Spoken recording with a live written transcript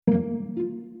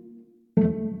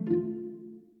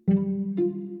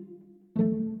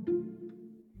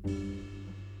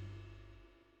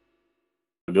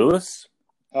Lewis.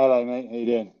 Hello, mate. How you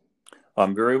doing?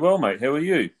 I'm very well, mate. How are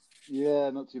you? Yeah,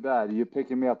 not too bad. You're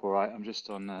picking me up all right. I'm just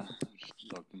logged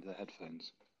into the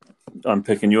headphones. I'm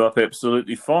picking you up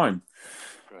absolutely fine.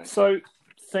 Great. So,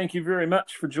 thank you very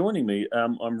much for joining me.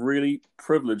 I'm really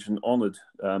privileged and honoured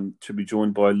to be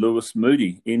joined by Lewis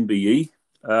Moody, NBE,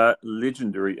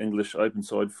 legendary English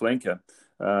open-side flanker,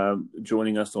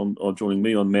 joining us on or joining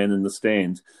me on Man in the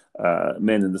Stand.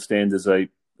 Man in the Stand is a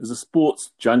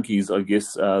sports junkies, I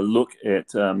guess, look at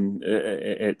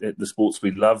the sports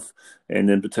we love, and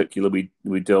in particular, we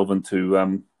delve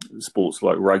into sports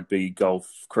like rugby,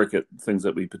 golf, cricket, things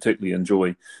that we particularly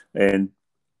enjoy, and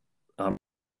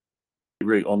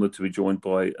really honoured to be joined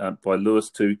by Lewis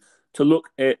to look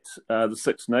at the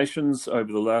Six Nations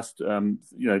over the last,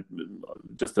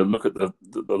 just to look at the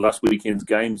last weekend's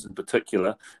games in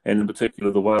particular, and in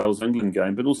particular the Wales England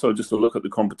game, but also just to look at the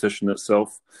competition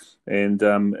itself, and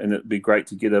it'd be great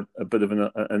to get a bit of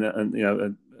an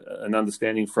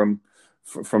understanding from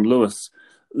Lewis.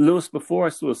 Lewis, before I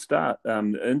sort of start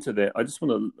into that, I just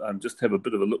want to just have a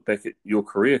bit of a look back at your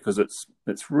career because it's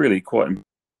really quite.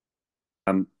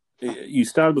 Um, you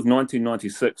started with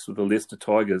 1996 with the Leicester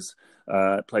Tigers,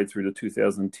 played through to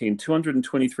 2010,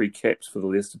 223 caps for the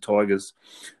Leicester Tigers,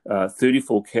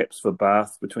 34 caps for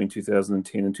Bath between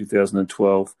 2010 and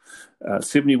 2012,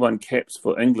 71 caps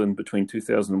for England between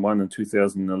 2001 and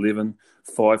 2011,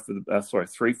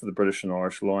 three for the British and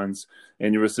Irish Lions,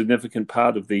 and you're a significant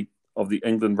part of the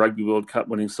England Rugby World Cup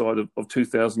winning side of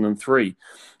 2003.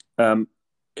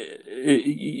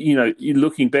 You're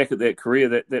looking back at that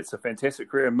career, that's a fantastic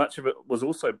career, and much of it was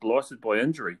also blighted by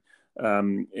injury.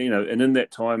 And in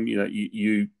that time,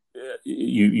 you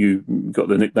got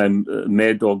the nickname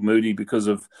Mad Dog Moody because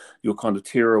of your kind of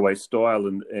tearaway style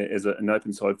and as an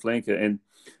open side flanker.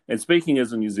 And speaking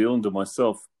as a New Zealander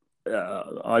myself,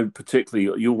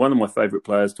 you're one of my favourite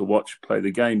players to watch play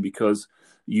the game because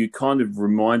you kind of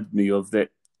remind me of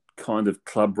that kind of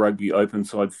club rugby open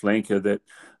side flanker that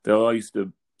I used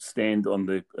to stand on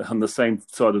the same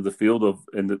side of the field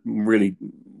and really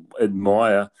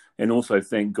admire, and also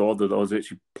thank God that I was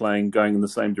actually going in the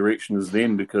same direction as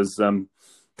them because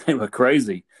they were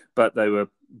crazy, but they were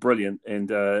brilliant and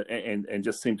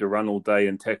just seemed to run all day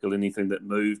and tackle anything that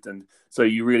moved. And so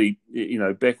you really,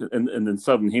 back in the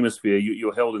Southern Hemisphere,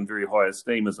 you're held in very high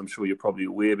esteem, as I'm sure you're probably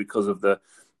aware, because of the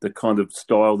kind of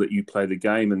style that you play the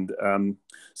game. And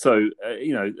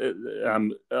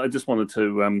I just wanted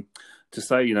to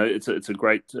say, it's a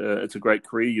great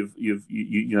career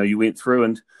you went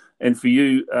through, and for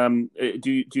you,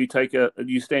 do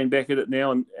you stand back at it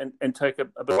now and take a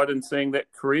pride in seeing that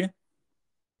career?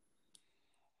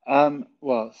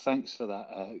 Well, thanks for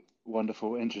that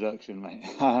wonderful introduction, mate.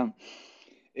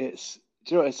 It's,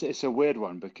 it's a weird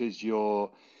one because I'm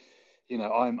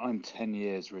 10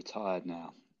 years retired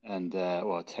now, and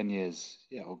 10 years,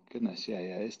 yeah, oh goodness, yeah,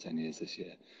 it's 10 years this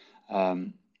year.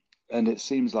 Um, and it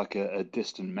seems like a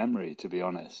distant memory, to be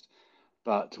honest.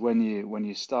 But when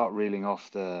you start reeling off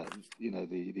the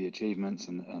achievements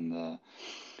and the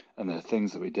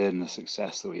things that we did and the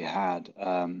success that we had,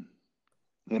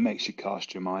 it makes you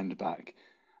cast your mind back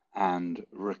and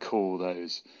recall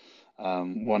those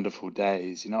wonderful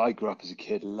days. I grew up as a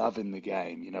kid loving the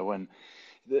game. When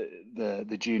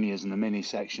the juniors and the mini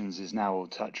sections is now all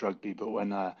touch rugby, but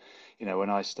when I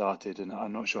started, and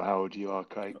I'm not sure how old you are,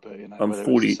 Craig, but I'm whether it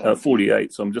was the same for you.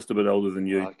 48, so I'm just a bit older than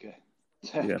you. Okay.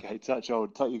 Yeah, Okay, touch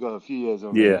old. You got a few years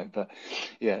on me, yeah, mate, but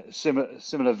yeah,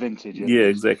 similar vintage at yeah,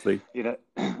 least. exactly.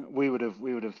 We would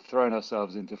have thrown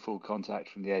ourselves into full contact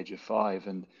from the age of 5,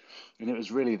 and it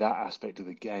was really that aspect of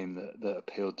the game that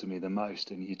appealed to me the most.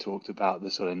 And you talked about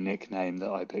the sort of nickname that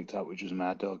I picked up, which was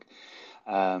Mad Dog,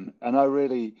 and I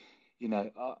really,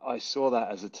 I saw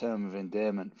that as a term of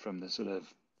endearment from the sort of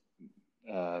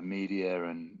media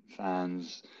and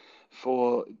fans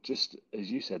for just as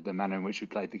you said, the manner in which we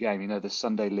played the game. The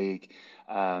Sunday League,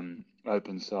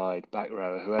 open side, back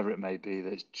row, whoever it may be,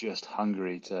 that's just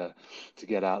hungry to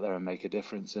get out there and make a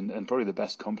difference. And probably the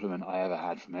best compliment I ever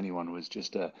had from anyone was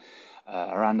just a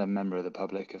random member of the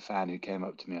public, a fan who came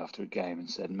up to me after a game and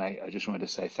said, "Mate, I just wanted to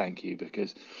say thank you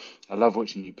because I love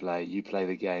watching you play. You play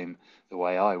the game the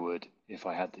way I would if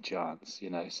I had the chance."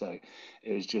 So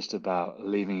it was just about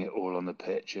leaving it all on the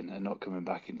pitch and not coming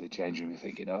back into the change room and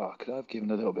thinking, "Oh, could I have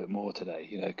given a little bit more today?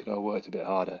 Could I have worked a bit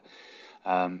harder?"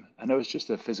 And there was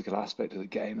just a physical aspect of the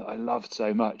game that I loved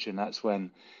so much, and that's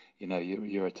when,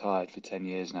 you're retired for 10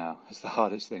 years now. It's the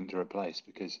hardest thing to replace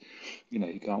because,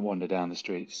 you can't wander down the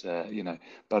streets,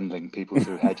 bundling people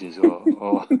through hedges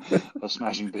or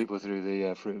smashing people through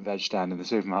the fruit and veg stand in the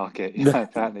supermarket.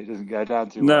 Apparently it doesn't go down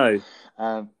too well. No.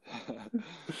 Um,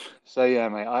 so yeah,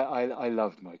 mate, I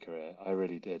loved my career. I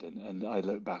really did. And I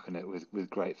look back on it with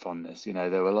great fondness.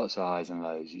 There were lots of highs and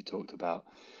lows. You talked about,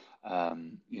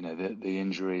 the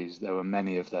injuries. There were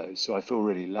many of those. So I feel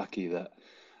really lucky that,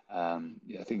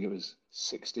 yeah, I think it was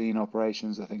 16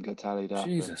 operations, I think I tallied up.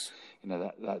 And, Jesus.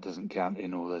 that doesn't count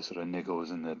in all the sort of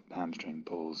niggles and the hamstring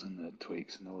pulls and the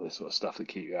tweaks and all this sort of stuff that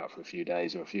keep you out for a few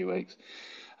days or a few weeks.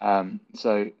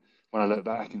 So when I look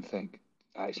back and think,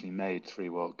 I actually made 3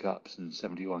 World Cups and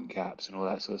 71 caps and all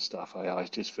that sort of stuff, I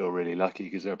just feel really lucky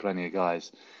because there are plenty of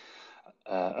guys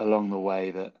along the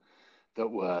way that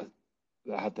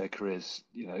had their careers,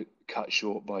 cut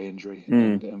short by injury,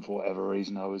 and for whatever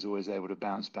reason, I was always able to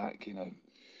bounce back.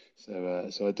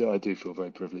 So I do feel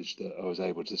very privileged that I was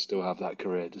able to still have that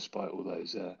career despite all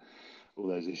those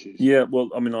issues. Yeah, well,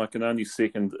 I mean, I can only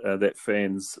second that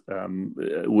fan's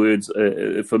words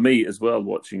for me as well,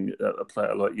 watching a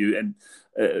player like you, and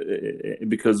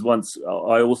because once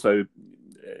I also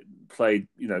played,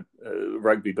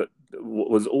 rugby, but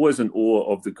was always in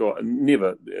awe of the guy,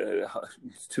 never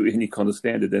to any kind of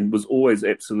standard, and was always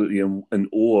absolutely in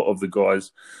awe of the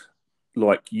guys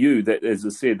like you. That, as I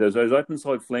said, those open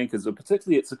side flankers are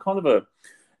particularly. It's kind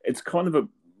of a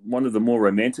one of the more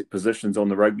romantic positions on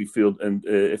the rugby field, and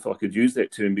if I could use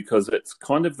that term, because it's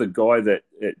kind of the guy that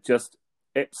it just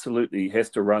absolutely has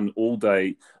to run all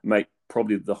day, make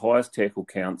probably the highest tackle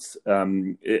counts,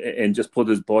 and just put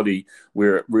his body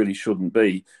where it really shouldn't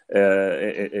be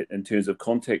in terms of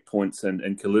contact points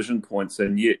and collision points.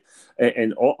 And yet,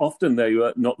 and often they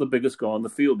are not the biggest guy on the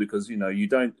field because you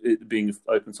don't, being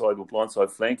open side or blind side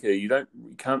flanker, you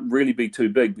can't really be too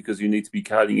big because you need to be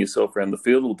carting yourself around the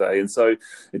field all day. And so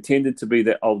it tended to be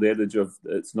that old adage of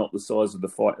it's not the size of the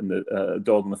fight and the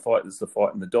dog in the fight, it's the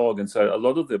fight and the dog. And so a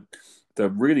lot of the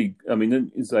really, I mean,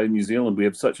 in New Zealand, we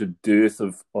have such a dearth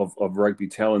of rugby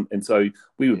talent, and so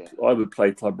I would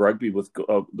play club rugby with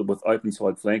open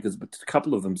side flankers, but a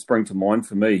couple of them spring to mind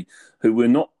for me, who were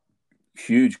not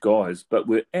huge guys, but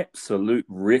were absolute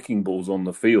wrecking balls on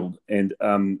the field, and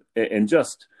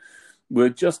just were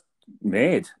just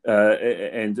mad,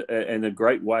 and in a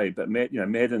great way, but mad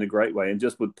in a great way, and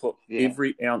just would put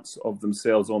every ounce of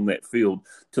themselves on that field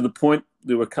to the point.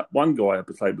 There were one guy I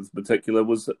played with in particular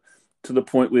was to the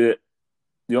point where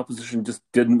the opposition just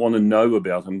didn't want to know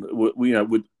about him.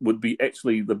 Would be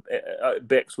actually the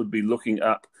backs would be looking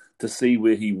up to see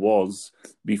where he was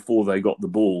before they got the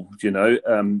ball.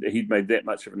 He'd made that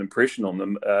much of an impression on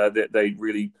them that they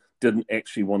really didn't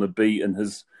actually want to be in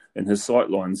his sight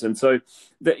lines. And so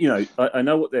that I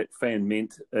know what that fan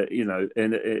meant. And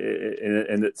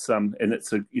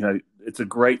it's a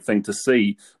great thing to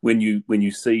see when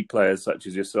you see players such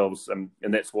as yourselves, and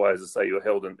that's why, as I say, you're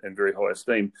held in very high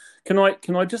esteem. Can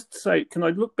I just say, can I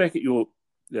look back at your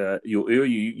earlier,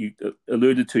 you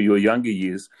alluded to your younger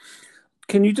years.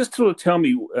 Can you just sort of tell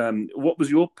me what was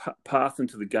your path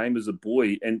into the game as a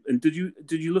boy, and did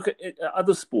you look at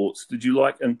other sports? Did you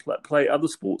like and play other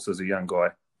sports as a young guy?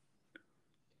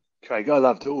 Craig, I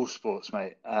loved all sports,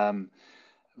 mate.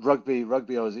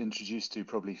 Rugby I was introduced to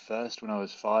probably first when I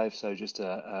was 5. So just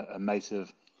a mate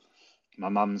of my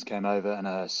mum's came over, and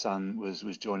her son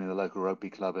was joining the local rugby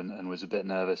club and was a bit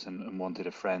nervous and wanted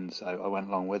a friend. So I went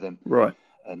along with him. Right.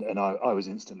 And I was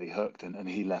instantly hooked, and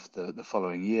he left the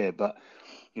following year. But,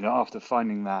 after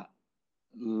finding that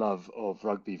love of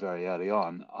rugby very early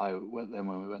on, then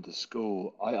when we went to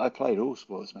school, I played all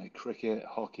sports, mate. Cricket,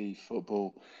 hockey,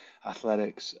 football,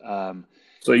 athletics.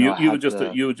 So you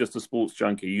were just a sports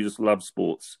junkie. You just love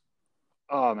sports.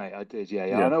 Oh, mate, I did. Yeah.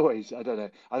 I know I don't know.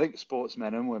 I think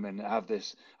sportsmen and women have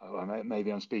this.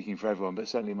 Maybe I'm speaking for everyone, but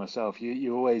certainly myself.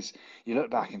 You always look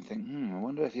back and think, I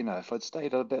wonder if I'd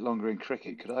stayed a bit longer in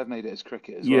cricket, could I have made it as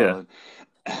cricket as well?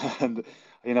 And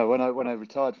when I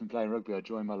retired from playing rugby, I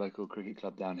joined my local cricket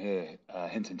club down here,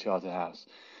 Hinton Charterhouse,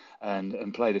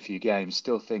 and played a few games,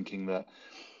 still thinking that.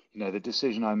 The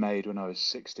decision I made when I was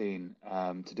 16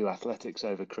 to do athletics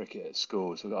over cricket at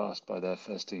school, so I got asked by their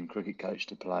first team cricket coach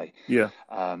to play. Yeah.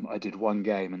 I did one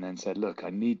game and then said, look, I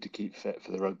need to keep fit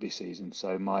for the rugby season.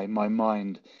 So my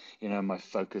mind, my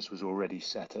focus was already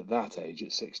set at that age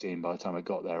at 16 by the time I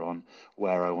got there on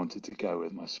where I wanted to go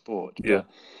with my sport. Yeah.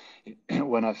 But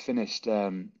when I finished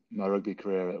my rugby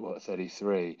career at what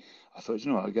 33, I thought, you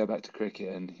know what, I'd go back to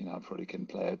cricket and I probably can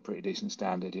play a pretty decent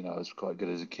standard. I was quite good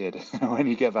as a kid. When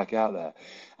you get back out there,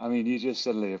 I mean, you just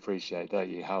suddenly appreciate, don't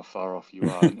you, how far off you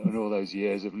are and all those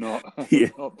years of not Yeah,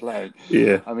 of not playing.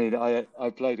 yeah, I mean, I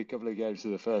played a couple of games for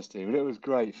the first team and it was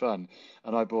great fun.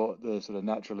 And I brought the sort of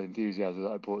natural enthusiasm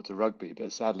that I brought to rugby.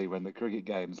 But sadly, when the cricket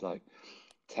game's like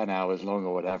 10 hours long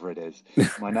or whatever it is,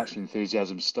 my natural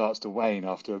enthusiasm starts to wane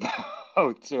after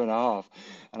about two and a half,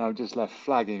 and I'm just left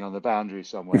flagging on the boundary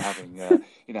somewhere,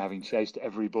 having chased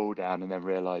every ball down, and then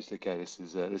realised, okay, this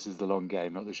is the long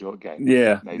game, not the short game.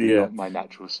 yeah, Maybe yeah. not my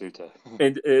natural suitor.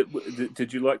 And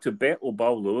did you like to bat or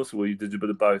bowl, Lewis, or you did a bit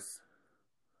of both?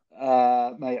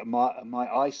 Mate, my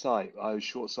eyesight, I was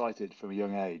short-sighted from a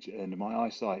young age, and my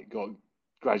eyesight got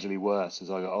gradually worse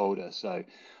as I got older. So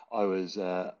I was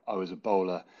a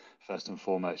bowler first and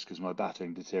foremost because my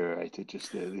batting deteriorated.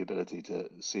 Just the ability to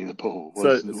see the ball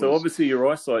So was obviously your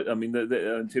eyesight. I mean,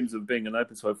 in terms of being an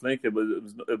open side flanker, it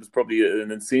was probably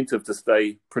an incentive to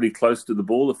stay pretty close to the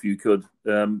ball if you could,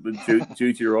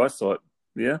 due to your eyesight.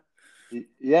 Yeah.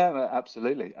 Yeah,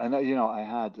 absolutely. And I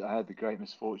had the great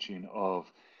misfortune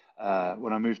of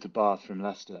when I moved to Bath from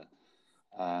Leicester,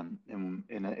 in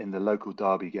the local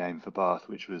derby game for Bath,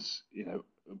 which was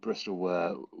Bristol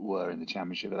were in the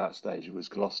Championship at that stage. It was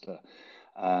Gloucester.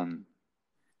 Um,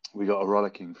 we got a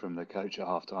rollicking from the coach at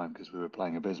half time because we were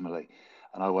playing abysmally.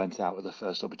 And I went out with the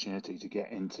first opportunity to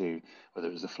get into whether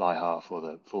it was the fly half or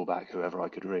the fullback, whoever I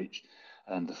could reach.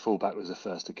 And the fullback was the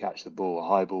first to catch the ball, a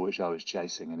high ball which I was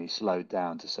chasing, and he slowed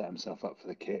down to set himself up for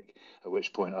the kick. At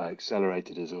which point I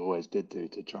accelerated as I always did do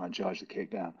to try and charge the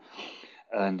kick down.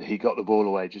 And he got the ball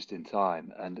away just in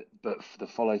time. But the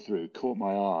follow through caught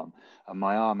my arm, and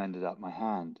my hand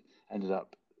ended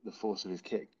up the force of his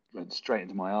kick went straight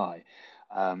into my eye,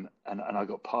 and I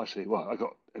got I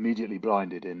got immediately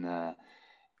blinded in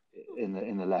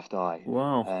the left eye,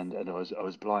 Wow. and I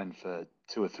was blind for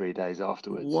 2 or 3 days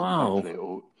afterwards, and Wow.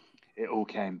 thankfully it all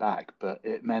came back. But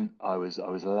it meant I was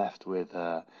left with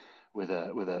a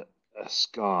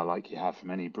scar like you have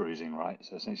from any bruising, right?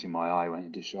 So essentially, my eye went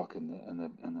into shock,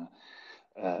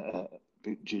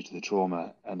 due to the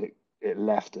trauma, and it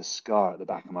left a scar at the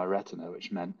back of my retina,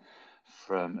 which meant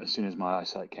from as soon as my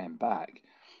eyesight came back,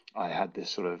 I had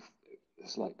this like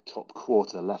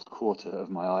left quarter of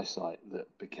my eyesight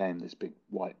that became this big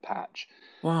white patch,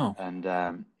 Wow. and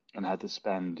had to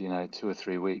spend 2 or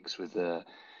 3 weeks with the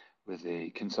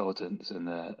consultants and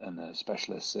the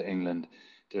specialists at England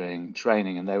doing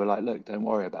training, and they were like, "Look, don't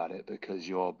worry about it because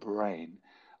your brain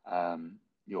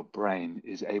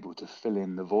is able to fill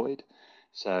in the void."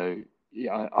 So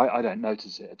yeah, I don't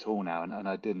notice it at all now, and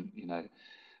I didn't,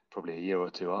 probably a year or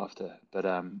two after. But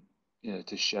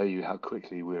to show you how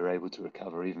quickly we were able to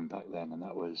recover even back then, and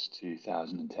that was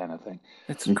 2010, I think.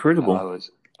 That's I incredible.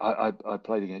 was I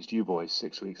played against you boys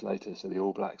 6 weeks later, so the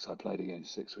All Blacks I played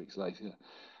against 6 weeks later.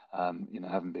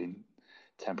 Having been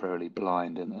temporarily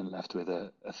blind and left with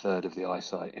a third of the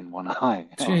eyesight in one eye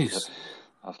Jeez.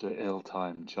 after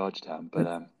ill-timed charge time.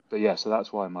 But yeah, so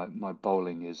that's why my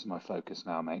bowling is my focus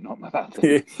now, mate, not my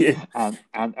batting, Yeah, yeah.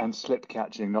 and slip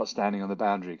catching, not standing on the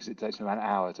boundary because it takes me about an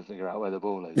hour to figure out where the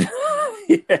ball is.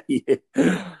 Yeah,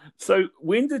 yeah. So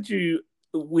when did you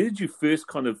first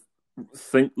kind of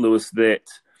think, Lewis, that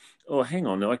hang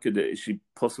on, I could actually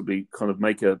possibly kind of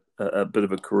make a bit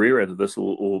of a career out of this,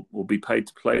 or be paid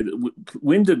to play?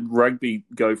 When did rugby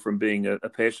go from being a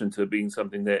passion to being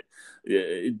something that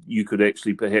you could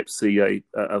actually perhaps see a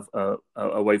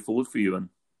way forward for you in?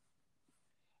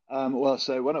 Well,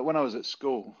 so when I was at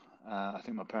school, I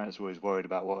think my parents were always worried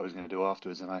about what I was going to do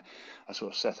afterwards, and I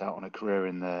sort of set out on a career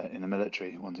in the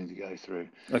military, wanting to go through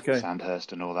Okay.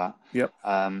 Sandhurst and all that. Yep.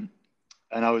 Um,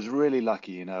 and I was really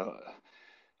lucky,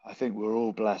 I think we're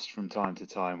all blessed from time to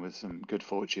time with some good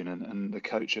fortune, and the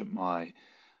coach at my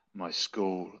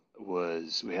school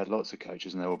we had lots of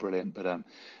coaches and they were brilliant, but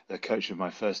the coach of my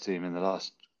first team in the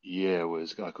last year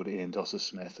was a guy called Ian Dosser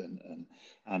Smith and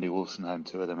Andy Wolstenholme,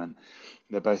 two of them, and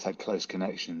they both had close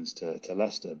connections to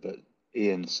Leicester, but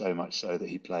Ian so much so that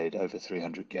he played over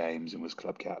 300 games and was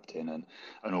club captain and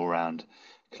an all-round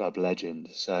club legend.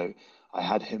 So I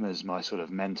had him as my sort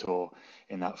of mentor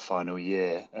in that final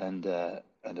year, and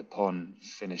upon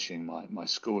finishing my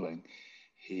schooling,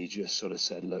 he just sort of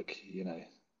said, "Look,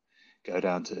 go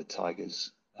down to the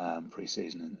Tigers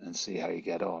pre-season and see how you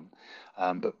get on."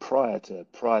 But prior to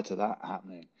that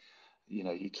happening,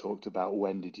 you talked about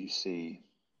when did you see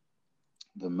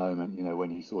the moment,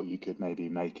 when you thought you could maybe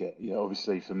make it.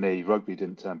 Obviously for me, rugby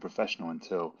didn't turn professional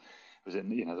until was it,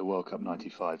 the World Cup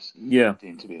 95's Yeah.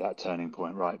 deemed to be that turning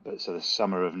point, right? But so the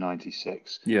summer of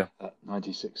 96, Yeah. that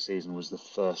 96 season was the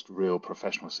first real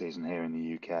professional season here in the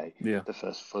UK, Yeah. the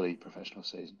first fully professional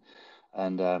season.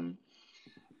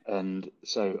 And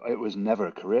so it was never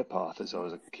a career path as I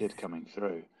was a kid coming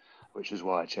through, which is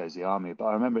why I chose the army. But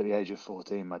I remember at the age of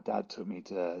 14, my dad took me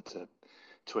to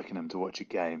Twickenham to watch a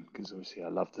game because obviously I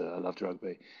loved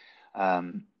rugby.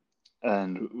 Um,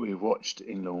 and we watched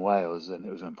England Wales, and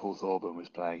it was when Paul Thorburn was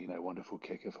playing, wonderful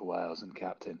kicker for Wales and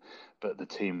captain. But the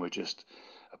team were just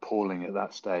appalling at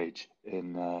that stage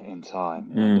in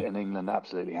time, and England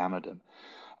absolutely hammered them.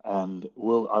 And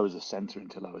I was a centre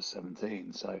until I was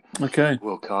 17, so Okay.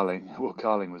 Will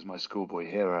Carling was my schoolboy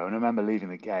hero. And I remember leaving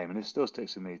the game, and it still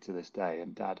sticks with me to this day.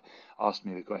 And Dad asked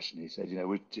me the question. He said,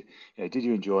 did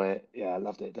you enjoy it? Yeah, I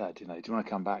loved it, Dad. Do you want to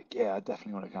come back? Yeah, I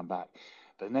definitely want to come back.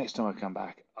 But next time I come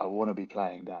back, I want to be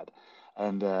playing, Dad.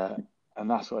 And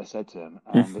that's what I said to him.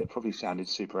 And it probably sounded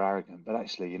super arrogant, but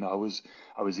actually, I was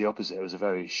the opposite. I was a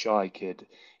very shy kid,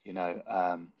 you know.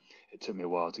 It took me a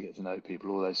while to get to know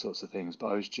people, all those sorts of things. But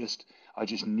I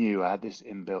just knew I had this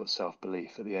inbuilt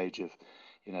self-belief at the age of,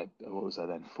 what was I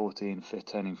then? 14,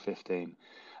 turning 15.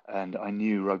 And I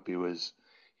knew rugby was,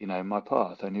 my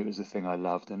path. I knew it was the thing I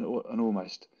loved, and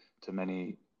almost to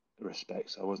many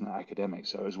respects, I wasn't academic.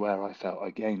 So it was where I felt I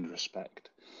gained respect,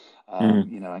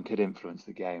 and could influence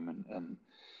the game and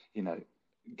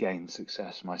gain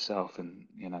success myself. And,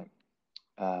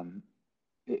 um,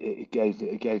 it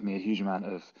gave me a huge amount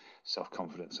of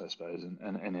self-confidence, I suppose, and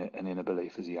an inner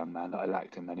belief as a young man that I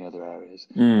lacked in many other areas.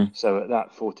 So at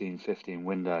that 14, 15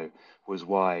 window was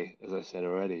why, as I said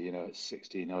already, at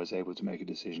 16 I was able to make a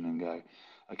decision and go,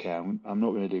 okay, I'm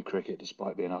not going to do cricket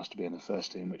despite being asked to be in the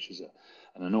first team, which is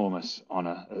an enormous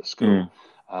honour at school.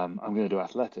 I'm going to do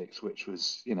athletics, which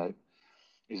was,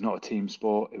 is not a team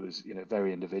sport. It was,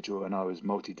 very individual, and I was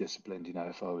multidisciplined.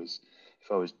 If I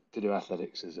was to do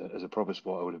athletics as a proper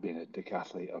sport, I would have been a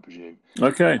decathlete, I presume.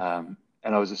 Okay.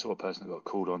 And I was the sort of person that got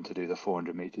called on to do the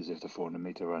 400 meters if the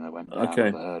 400-meter runner went down, Okay.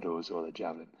 or the hurdles, or the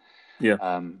javelin.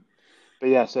 Yeah. But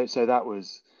yeah, so that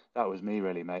was me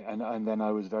really, mate. And then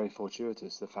I was very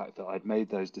fortuitous, the fact that I'd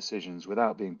made those decisions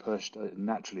without being pushed.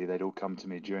 Naturally, they'd all come to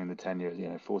me during the 10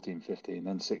 years, 14, 15,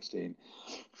 then 16.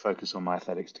 Focus on my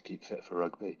athletics to keep fit for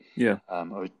rugby. Yeah. I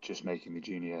was just making the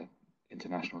junior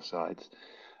international sides.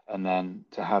 And then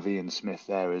to have Ian Smith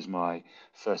there as my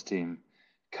first team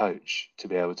coach, to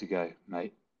be able to go,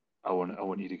 mate, I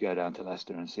want you to go down to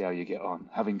Leicester and see how you get on.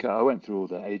 I went through all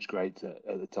the age grades at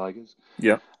the Tigers,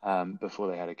 Yeah. before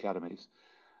they had academies,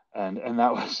 and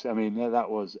that was, that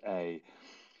was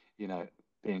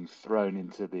being thrown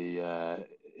into the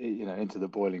into the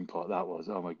boiling pot. That was,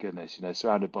 oh my goodness,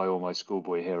 surrounded by all my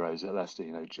schoolboy heroes at Leicester,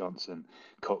 Johnson,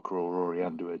 Cockerell, Rory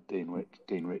Underwood, Dean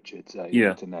Richards,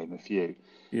 Yeah. to name a few.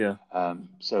 Yeah.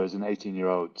 So as an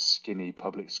 18-year-old skinny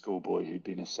public school boy who'd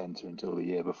been a centre until the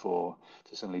year before,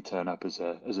 to suddenly turn up as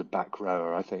a back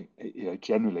rower, I think,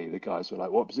 generally the guys were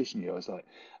like, "What position are you?" I was like,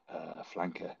 "A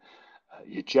flanker."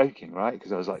 You're joking, right?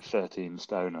 Because I was like 13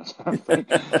 stone or something.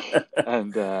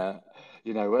 And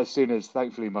as soon as,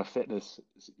 thankfully, my fitness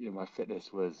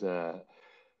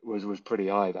was pretty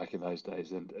high back in those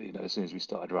days. And as soon as we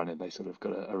started running, they sort of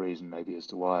got a reason maybe as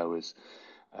to why I was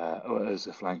as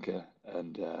a flanker.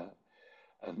 And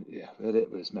yeah, but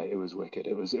it was, mate, it was wicked.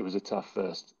 It was a tough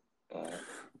first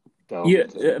delve Yeah,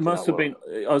 into it must that have been.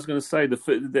 world. I was going to say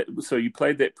so you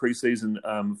played that preseason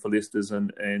for Leicester's,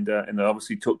 and they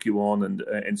obviously took you on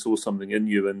and saw something in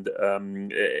you, and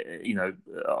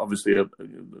obviously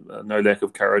no lack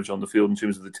of courage on the field in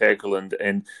terms of the tackle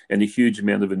and a huge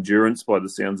amount of endurance by the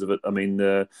sounds of it. I mean,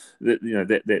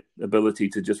 that ability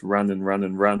to just run and run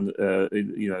and run.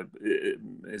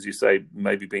 As you say,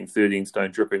 maybe being 13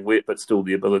 stone dripping wet, but still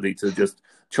the ability to just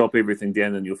chop everything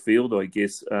down in your field, I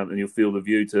guess, in your field of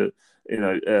view to.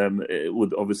 It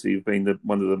would obviously have been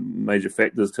one of the major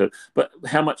factors to. But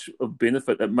how much of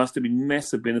benefit? It must have been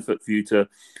massive benefit for you to.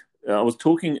 I was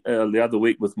talking the other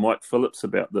week with Mike Phillips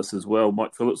about this as well.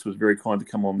 Mike Phillips was very kind to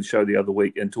come on the show the other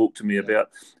week and talk to me about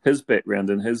his background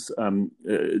and his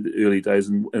early days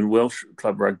in Welsh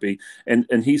club rugby, and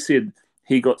he said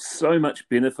he got so much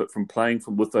benefit from playing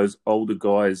with those older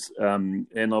guys, and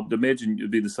I'd imagine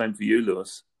it'd be the same for you,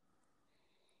 Lewis.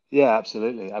 Yeah,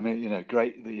 absolutely. I mean,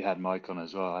 great that you had Mike on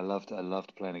as well. I loved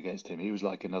playing against him. He was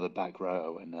like another back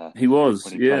row He was,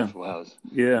 when he played yeah, for Wales.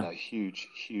 yeah,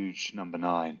 Huge number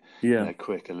 9. yeah,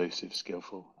 Quick, elusive,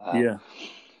 skillful. yeah.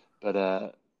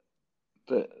 But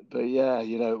but yeah,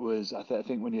 it was. I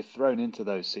think when you're thrown into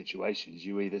those situations,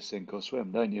 you either sink or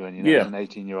swim, don't you? And as Yeah, an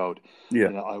 18-year-old, yeah,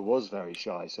 I was very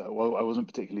shy, so I wasn't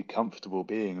particularly comfortable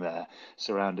being there,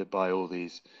 surrounded by all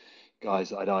these guys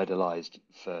that I'd idolized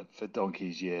for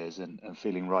donkey's years, and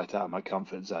feeling right out of my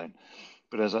comfort zone.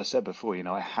 But as I said before,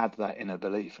 I had that inner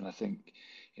belief, and I think,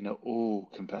 all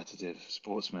competitive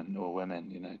sportsmen or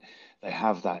women, they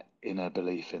have that inner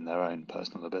belief in their own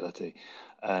personal ability,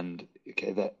 and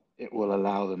okay, that it will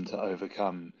allow them to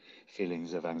overcome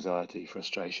feelings of anxiety,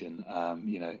 frustration,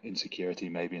 insecurity,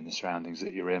 maybe in the surroundings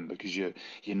that you're in, because you're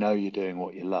doing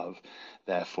what you love,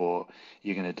 therefore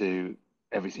you're going to do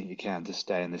everything you can to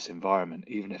stay in this environment,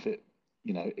 even if it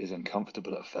is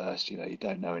uncomfortable at first. You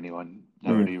don't know anyone, mm,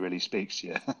 nobody really speaks to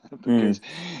you mm, because,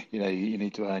 you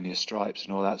need to earn your stripes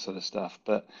and all that sort of stuff.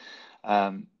 But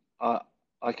um, I,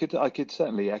 I could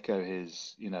certainly echo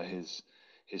his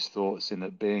thoughts in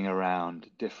that being around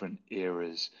different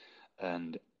eras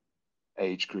and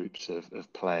age groups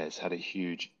of players had a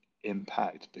huge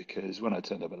impact, because when I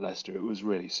turned up at Leicester, it was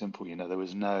really simple. There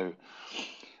was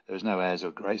no airs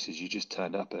or graces. You just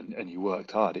turned up and you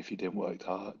worked hard. If you didn't work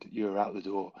hard, you were out the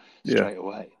door yeah, straight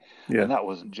away. yeah, And that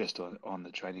wasn't just on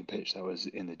the training pitch. That was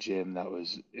in the gym. That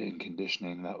was in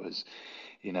conditioning. That was,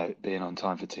 being on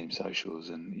time for team socials,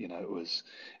 and it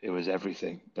was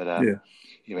everything. But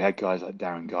yeah, we had guys like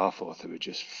Darren Garforth who were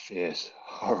just fierce,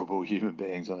 horrible human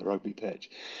beings on the rugby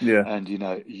pitch, yeah, and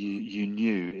you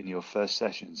knew in your first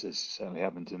sessions, as certainly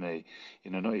happened to me,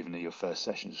 not even in your first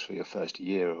sessions, for your first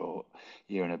year or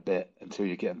year and a bit, until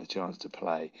you're getting the chance to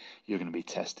play, you're going to be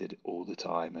tested all the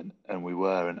time, and we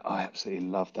were, and I absolutely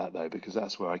loved that though, because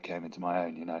that's where I came into my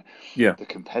own. yeah, The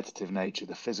competitive nature,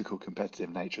 the physical competitive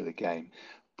nature of the game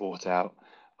brought out,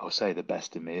 I'll say, the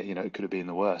best in me. It could have been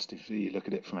the worst if you look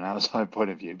at it from an outside point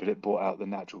of view, but it brought out the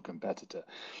natural competitor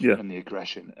yeah, and the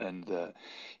aggression and the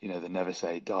never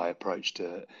say die approach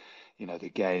to, the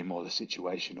game or the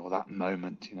situation or that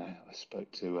moment. I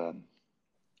spoke to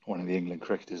one of the England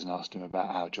cricketers and asked him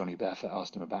about how Johnny Barefoot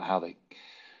asked him about how they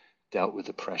dealt with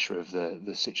the pressure of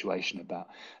the situation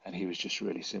and he was just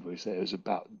really simple. He said it was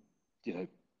about, you know,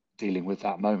 dealing with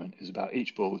that moment. It was about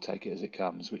each ball, take it as it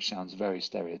comes, which sounds very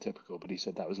stereotypical, but he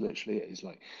said that was literally it. He's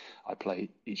like, I play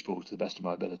each ball to the best of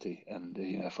my ability, and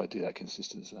if I do that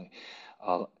consistently,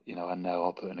 I know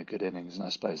I'll put in a good innings. And I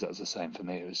suppose that was the same for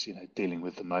me. It was, dealing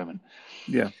with the moment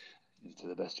yeah. to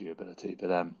the best of your ability.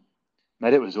 But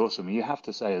mate, it was awesome. You have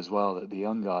to say as well that the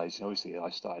young guys, obviously,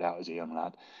 I started out as a young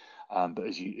lad. But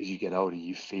as you get older,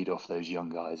 you feed off those young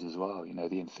guys as well.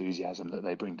 The enthusiasm that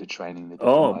they bring to training, the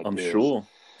different Oh, I'm ideas. sure.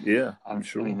 Yeah, I'm I mean,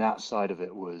 sure. that side of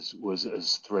it was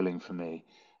as thrilling for me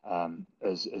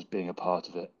as being a part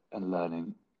of it and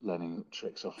learning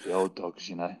tricks off the old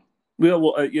dogs.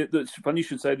 Well, yeah, it's funny you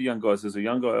should say the young guys. There's a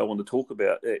young guy I want to talk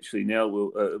about actually now.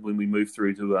 When we move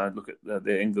through to look at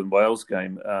the England Wales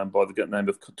game by the name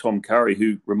of Tom Curry,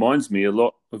 who reminds me a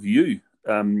lot of you.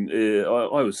 I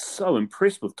was so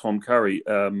impressed with Tom Curry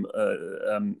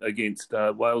against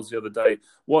Wales the other day.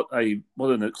 What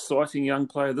an exciting young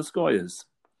player this guy is.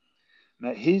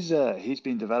 Now, he's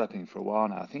been developing for a while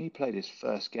now. I think he played his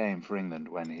first game for England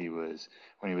when he was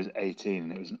 18,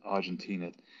 and it was an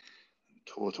Argentina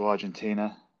tour to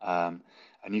Argentina. And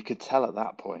you could tell at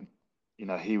that point,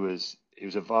 he was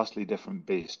a vastly different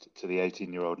beast to the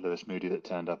 18-year-old Lewis Moody that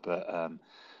turned up at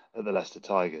the Leicester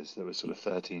Tigers, that was sort of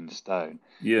 13 stone.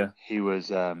 Yeah, He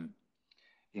was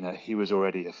he was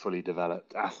already a fully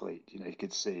developed athlete. You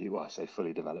could see, well, I say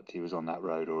fully developed, he was on that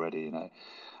road already.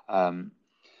 Um,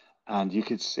 and you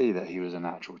could see that he was a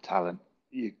natural talent.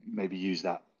 You maybe use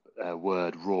that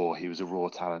word raw. He was a raw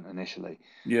talent initially.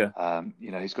 yeah,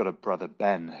 He's got a brother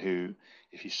Ben who,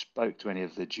 if you spoke to any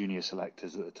of the junior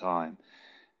selectors at the time,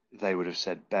 they would have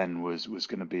said Ben was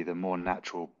going to be the more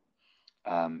natural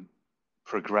um,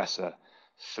 progressor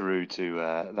through to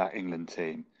that England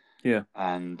team, yeah,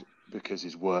 and because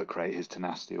his work rate, his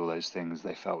tenacity, all those things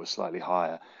they felt was slightly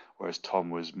higher, whereas Tom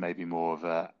was maybe more of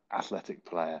a athletic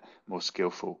player, more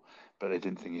skillful, but they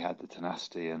didn't think he had the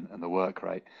tenacity and the work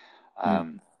rate. mm,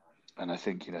 Um, and I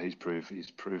think he's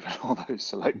proven all those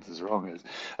selectors wrong,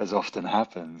 as often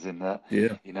happens, in that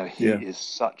yeah, he yeah. is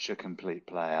such a complete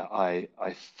player. I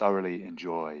thoroughly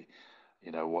enjoy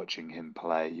watching him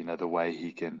play. The way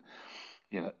he can,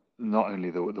 not only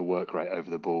the work rate over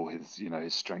the ball,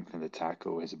 his strength in the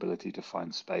tackle, his ability to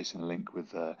find space and link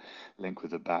with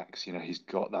the backs. He's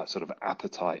got that sort of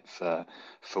appetite for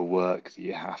work that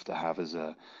you have to have as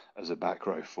a back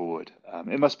row forward.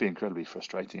 It must be incredibly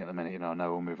frustrating at the minute. I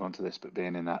know we'll move on to this, but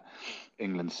being in that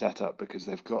England setup, because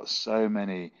they've got so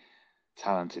many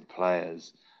talented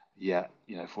players, yet,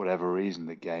 for whatever reason,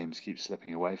 the games keep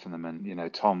slipping away from them.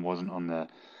 And, Tom wasn't on the,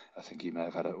 I think he may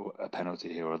have had a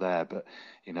penalty here or there, but,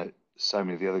 so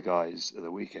many of the other guys at the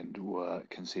weekend were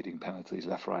conceding penalties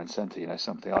left, right, and centre.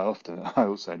 Something I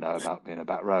also know about being a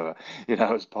back rower.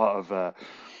 As part of,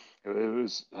 it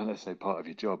was, I don't say part of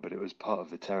your job, but it was part of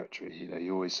the territory.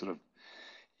 You always sort of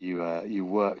you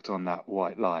worked on that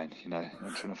white line, and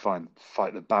trying to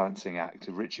fight the balancing act.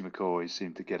 Richie McCaw always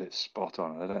seemed to get it spot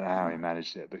on. I don't know how he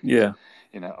managed it because, Yeah.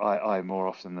 I more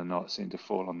often than not seem to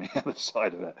fall on the other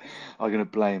side of it. I'm going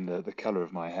to blame the colour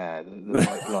of my hair. The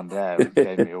light blonde hair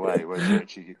gave me away, whereas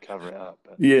Richie could cover it up.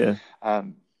 But, Yeah.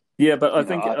 um, Yeah, but I you know,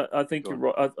 think I I think go you're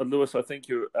on. right, Lewis. I think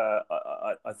you're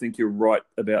right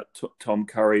about Tom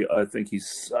Curry. I think he's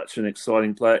such an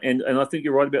exciting player, and I think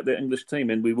you're right about the English team,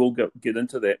 and we will get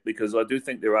into that because I do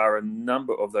think there are a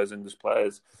number of those English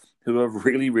players who are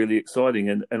really really exciting,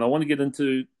 and I want to get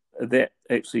into that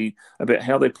actually about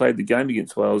how they played the game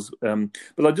against Wales.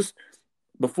 But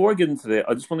before I get into that,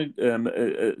 I just want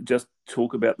to just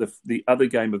talk about the other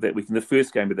game of that weekend, the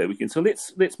first game of that weekend. So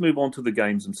let's move on to the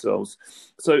games themselves.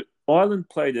 So Ireland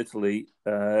played Italy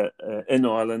in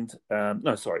Ireland.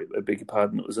 No, sorry, I beg your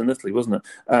pardon. It was in Italy, wasn't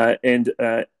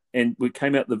it? And we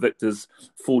came out the victors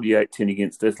 48-10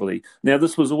 against Italy. Now,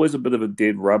 this was always a bit of a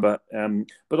dead rubber,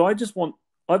 but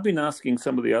I've been asking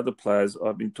some of the other players.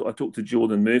 I talked to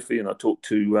Jordan Murphy and I talked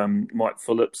to Mike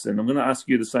Phillips, and I'm going to ask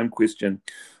you the same question.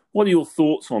 What are your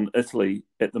thoughts on Italy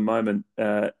at the moment?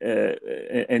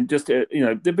 And just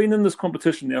they've been in this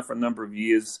competition now for a number of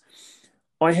years.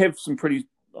 I have some pretty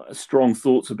strong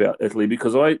thoughts about Italy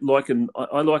because I liken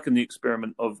the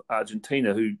experiment of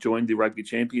Argentina, who joined the Rugby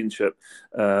Championship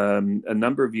a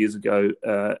number of years ago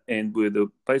and were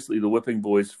basically the whipping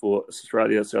boys for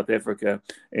Australia, South Africa,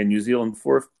 and New Zealand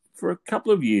for a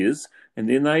couple of years, and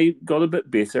then they got a bit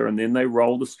better, and then they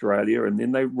rolled Australia, and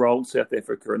then they rolled South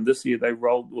Africa, and last year they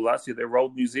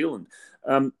rolled New Zealand,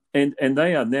 and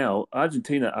they are now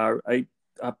Argentina are a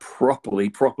properly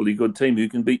good team who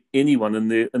can beat anyone in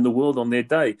the world on their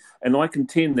day, and I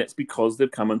contend that's because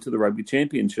they've come into the Rugby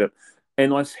Championship.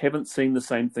 And I haven't seen the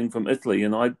same thing from Italy,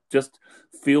 and I just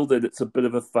feel that it's a bit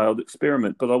of a failed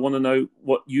experiment. But I want to know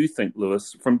what you think,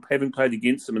 Lewis, from having played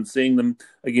against them and seeing them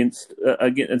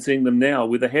and seeing them now,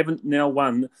 where they haven't now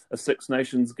won a Six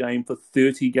Nations game for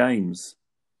 30 games.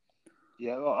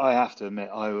 Yeah, well, I have to admit,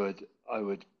 I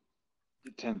would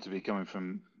tend to be coming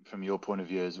from your point of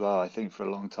view as well. I think for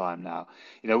a long time now,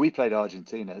 we played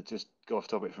Argentina. Just go off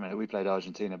topic for a minute. We played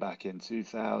Argentina back in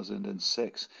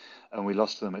 2006, and we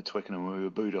lost to them at Twickenham when we were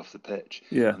booed off the pitch.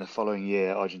 Yeah, And the following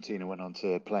year, Argentina went on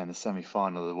to play in the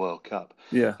semi-final of the World Cup.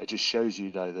 yeah, It just shows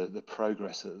you, though, the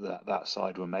progress that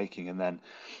side were making, and then,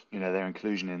 their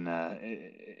inclusion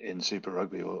in Super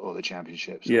Rugby or the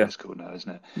Championships, or what yeah, it's called now,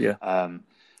 isn't it? yeah,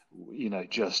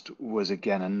 Just was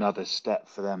again another step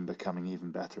for them becoming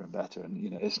even better and better. And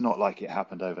it's not like it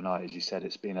happened overnight, as you said.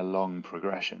 It's been a long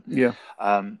progression. yeah,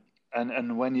 Um,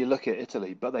 and when you look at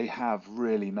Italy, but they have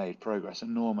really made progress,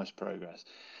 enormous progress.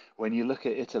 When you look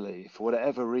at Italy, for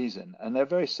whatever reason, and they're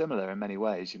very similar in many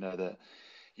ways, that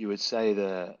you would say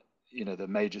the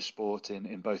major sport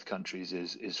in both countries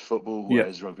is football, yeah,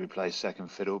 whereas rugby plays second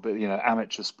fiddle. But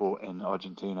amateur sport in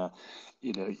Argentina,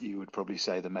 you would probably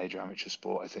say the major amateur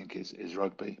sport, I think, is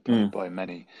rugby, played mm, by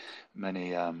many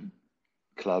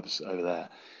clubs over there.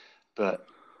 But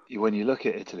when you look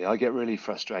at Italy, I get really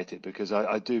frustrated because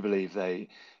I do believe they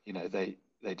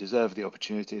deserve the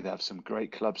opportunity. They have some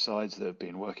great club sides that have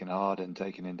been working hard and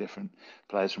taking in different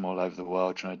players from all over the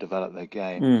world, trying to develop their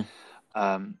game. mm,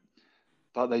 Um,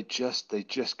 but they just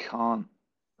can't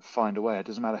find a way. It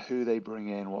doesn't matter who they bring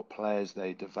in, what players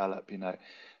they develop,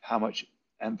 how much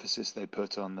emphasis they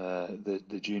put on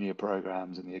the junior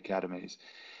programs and the academies.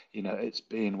 It's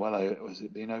been was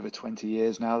it been over 20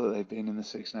 years now that they've been in the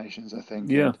Six Nations, I think,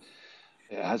 yeah, and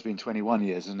it has been 21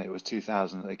 years, and it was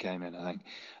 2000 that they came in, I think,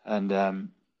 and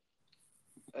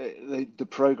the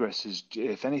progress is,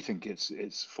 if anything,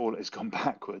 it's gone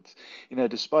backwards.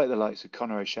 Despite the likes of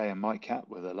Conor O'Shea and Mike Catt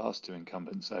were the last two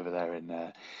incumbents over there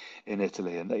in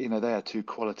Italy, and they are two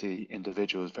quality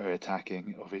individuals, very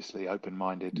attacking, obviously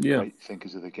open-minded, yeah, great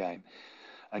thinkers of the game.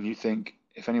 And you think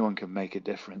if anyone can make a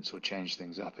difference or change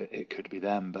things up, it could be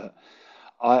them. But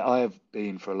I have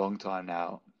been for a long time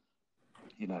now,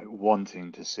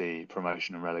 wanting to see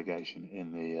promotion and relegation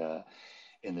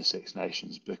in the Six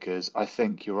Nations, because I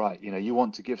think you're right. You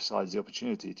want to give sides the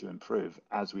opportunity to improve,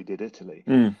 as we did Italy,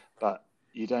 mm, but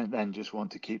you don't then just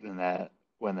want to keep them there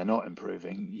when they're not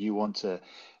improving. You want to,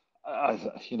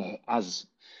 as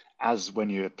when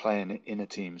you're playing in a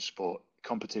team sport,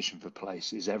 competition for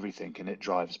place is everything, and it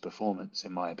drives performance,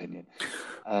 in my opinion.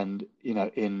 And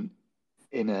in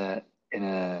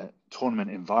a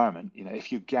tournament environment,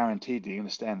 if you're guaranteed that you're going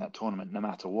to stay in that tournament no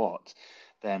matter what,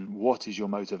 then what is your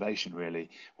motivation really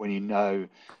when you know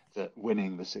that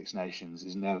winning the Six Nations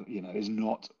is not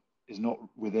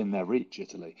within their reach,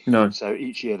 Italy. No. So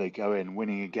each year they go in,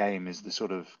 winning a game is the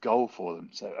sort of goal for them.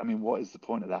 So I mean, what is the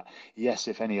point of that? Yes,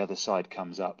 if any other side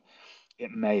comes up,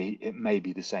 it may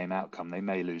be the same outcome. They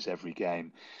may lose every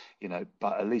game,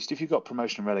 but at least if you've got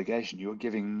promotion and relegation, you're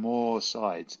giving more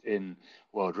sides in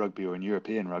World Rugby or in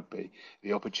European Rugby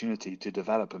the opportunity to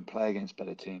develop and play against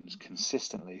better teams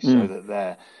consistently, so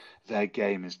that their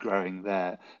game is growing,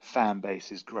 their fan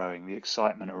base is growing, the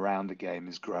excitement around the game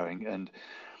is growing, and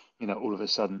all of a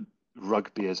sudden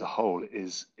rugby as a whole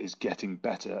is getting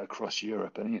better across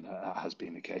Europe, and that has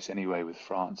been the case anyway with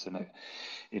France and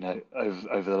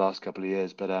over the last couple of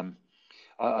years. But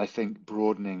I think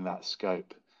broadening that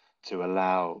scope to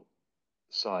allow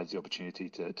sides the opportunity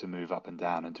to move up and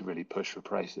down and to really push for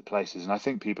places. And I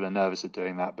think people are nervous at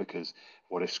doing that because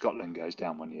what if Scotland goes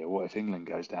down one year? What if England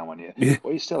goes down one year? Yeah.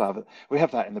 Well, we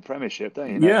have that in the Premiership,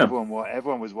 don't you? Yeah.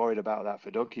 Everyone was worried about that for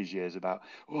donkey's years about,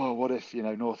 what if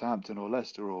Northampton or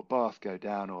Leicester or Bath go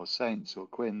down, or Saints or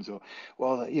Quins, or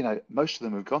most of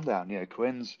them have gone down.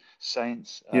 Quins,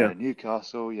 Saints, Yeah.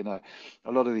 Newcastle.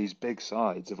 A lot of these big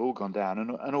sides have all gone down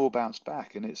and all bounced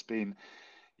back, and it's been,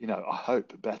 I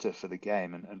hope better for the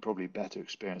game and probably better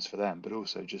experience for them, but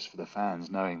also just for the fans,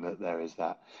 knowing that there is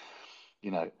that,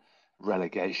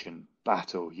 relegation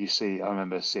battle. I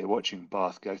remember watching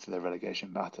Bath go through their relegation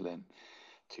battle in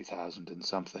 2000 and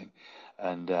something,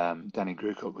 and Danny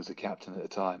Grewcock was the captain at the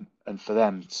time, and for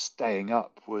them staying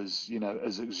up was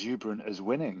as exuberant as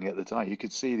winning at the time. You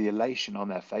could see the elation on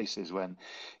their faces when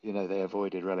they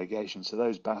avoided relegation. So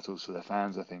those battles for the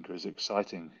fans, I think, are as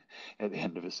exciting at the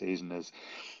end of a season as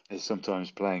sometimes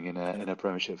playing in a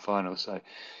Premiership final. So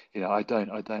I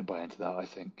don't buy into that. I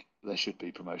think there should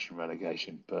be promotion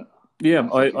relegation, but Yeah,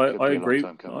 I think it could I be a long agree.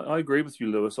 time coming. I agree with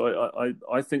you, Lewis.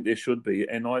 I think there should be,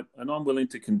 and I'm willing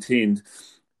to contend,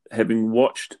 having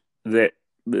watched that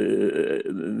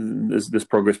this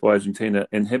progress by Argentina,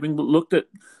 and having looked at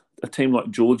a team like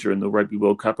Georgia in the Rugby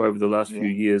World Cup over the last few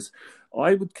years,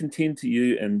 I would contend to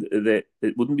you, and that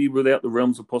it wouldn't be without the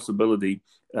realms of possibility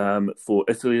for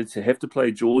Italy to have to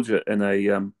play Georgia in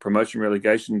a promotion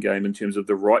relegation game in terms of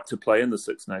the right to play in the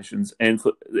Six Nations, and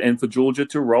for Georgia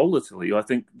to roll Italy. I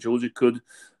think Georgia could,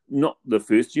 not the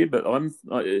first year, but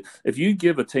if you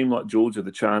give a team like Georgia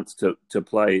the chance to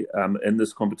play in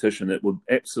this competition, it would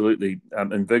absolutely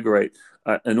invigorate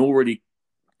an already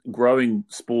growing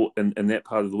sport in that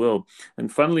part of the world.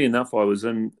 And funnily enough, I was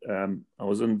in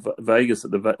Vegas at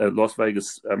the Las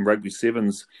Vegas Rugby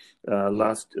Sevens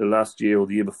last year or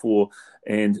the year before,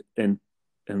 and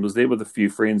was there with a few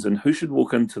friends. And who should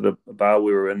walk into the bar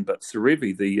we were in but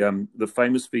Serevi, the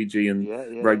famous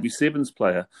Fijian Rugby Sevens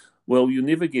player. Well, you'll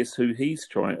never guess who he's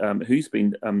who's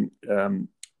been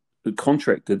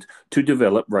contracted to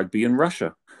develop rugby in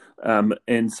Russia.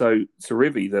 And so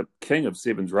Serevi, the king of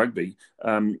Sevens rugby,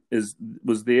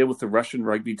 was there with the Russian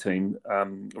rugby team,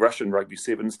 Russian rugby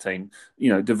sevens team,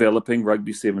 developing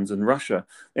rugby sevens in Russia.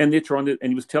 And and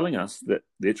he was telling us that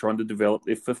they're trying to develop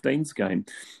their 15s game,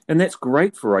 and that's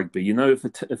great for rugby.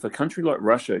 If a country like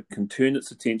Russia can turn its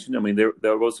attention, I mean, they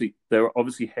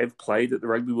obviously have played at the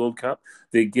Rugby World Cup.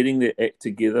 They're getting their act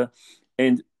together,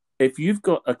 and if you've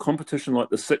got a competition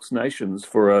like the Six Nations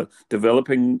for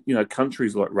developing,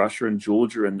 countries like Russia and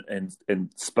Georgia and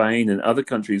Spain and other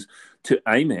countries to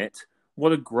aim at,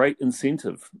 what a great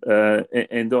incentive.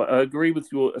 And I agree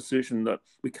with your assertion that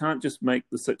we can't just make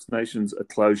the Six Nations a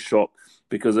closed shop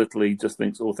because Italy just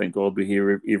thinks, oh, thank God we're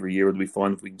here every year. It'll be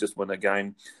fine if we can just win a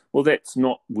game. Well, that's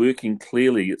not working.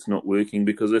 Clearly, it's not working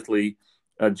because Italy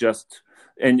are just...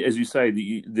 And as you say,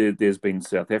 there's been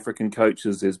South African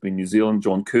coaches. There's been New Zealand.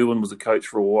 John Kirwan was a coach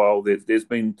for a while. There's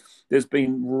been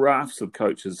rafts of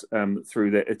coaches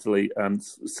through that Italy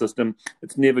system.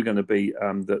 It's never going to be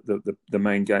the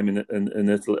main game in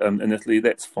Italy. In Italy,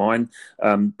 that's fine,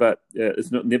 but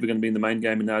it's never going to be the main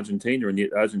game in Argentina. And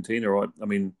yet, Argentina,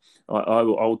 I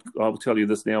will tell you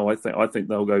this now. I think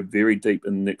they'll go very deep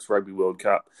in the next Rugby World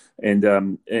Cup, and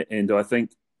I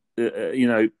think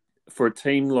for a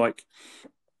team like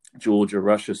Georgia,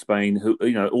 Russia, Spain, who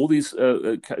all these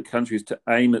countries to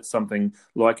aim at something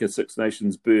like a Six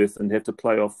Nations berth and have to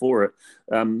play off for it,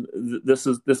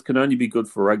 this can only be good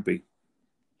for rugby.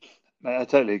 I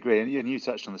totally agree, and you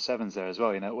touched on the sevens there as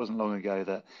well. It wasn't long ago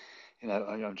that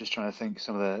I'm just trying to think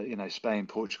some of the Spain,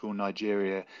 Portugal,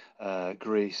 Nigeria,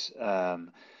 Greece.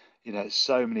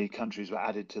 so many countries were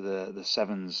added to the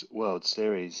Sevens World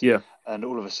Series, Yeah, and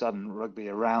all of a sudden, rugby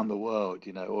around the world,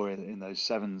 or in those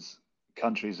Sevens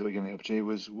countries that were given the opportunity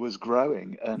was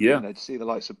growing, and yeah. to see the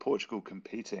likes of Portugal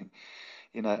competing,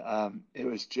 it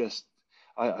was just.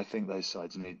 I think those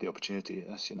sides need the opportunity.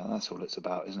 That's all it's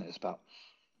about, isn't it? It's about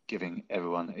giving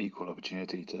everyone equal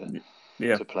opportunity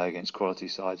Yeah, to play against quality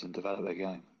sides and develop their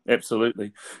game.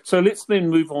 absolutely. So let's then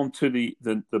move on to the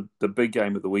big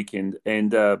game of the weekend.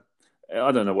 And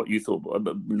I don't know what you thought,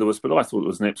 Lewis, but I thought it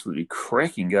was an absolutely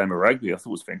cracking game of rugby. I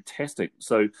thought it was fantastic.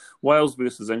 So Wales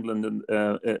versus England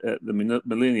at the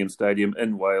Millennium Stadium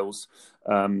in Wales,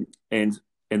 and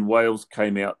Wales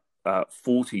came out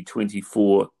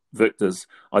 40-24 victors.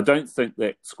 I don't think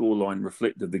that scoreline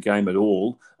reflected the game at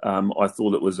all. I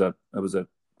thought it was a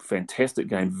fantastic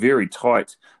game, very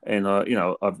tight, and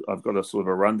I've got a sort of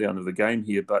a rundown of the game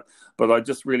here, but I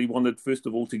just really wanted first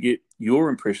of all to get your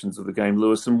impressions of the game,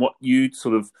 Lewis, and what you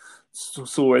sort of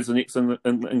saw as an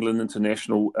ex-England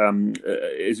international.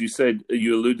 As you said,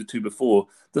 you alluded to before,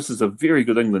 this is a very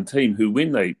good England team who,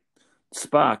 when they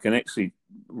spark and actually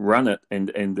run it, and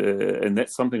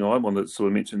that's something I wanted to sort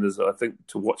of mention is I think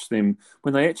to watch them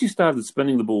when they actually started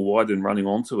spinning the ball wide and running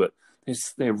onto it.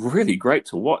 They're really great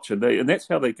to watch, and that's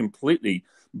how they completely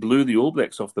blew the All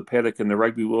Blacks off the paddock in the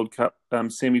Rugby World Cup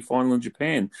semi-final in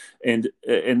Japan, and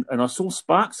I saw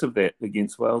sparks of that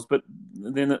against Wales, but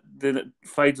then it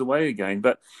fades away again.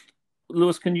 But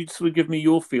Lewis, can you sort of give me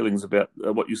your feelings about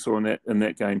what you saw in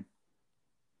that game?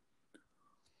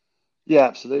 Yeah,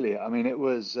 absolutely. I mean, it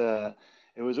was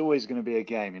always going to be a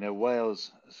game.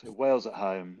 Wales at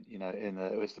home.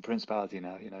 It's the Principality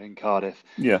now. In Cardiff,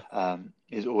 Yeah,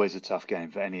 is always a tough game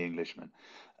for any Englishman,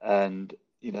 and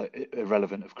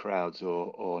irrelevant of crowds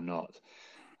or not.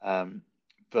 Um,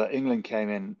 but England came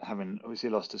in having obviously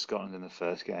lost to Scotland in the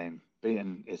first game,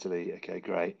 beaten Italy. Okay,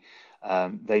 great.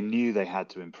 They knew they had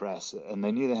to impress, and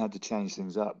they knew they had to change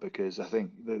things up because I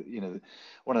think that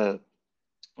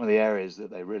one of the areas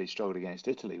that they really struggled against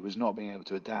Italy was not being able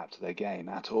to adapt to their game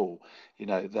at all.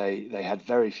 They had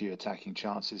very few attacking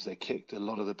chances. They kicked a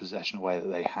lot of the possession away that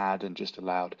they had and just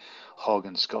allowed Hogg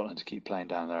and Scotland to keep playing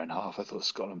down their own half. I thought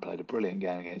Scotland played a brilliant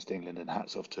game against England, and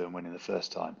hats off to them winning the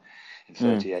first time in mm,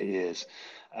 38 years.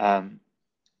 Um,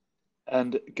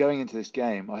 and going into this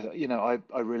game,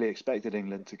 I really expected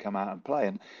England to come out and play,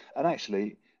 and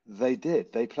actually they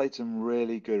did. They played some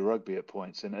really good rugby at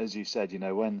points, and as you said,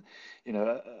 when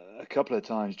a couple of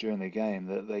times during the game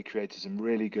that they created some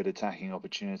really good attacking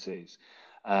opportunities.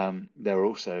 There were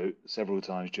also several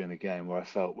times during the game where I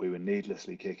felt we were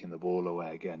needlessly kicking the ball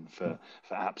away again for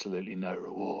absolutely no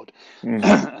reward, mm,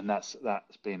 and that's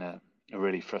been a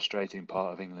really frustrating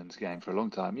part of England's game for a long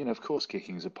time. Of course,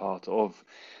 kicking is a part of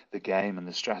the game and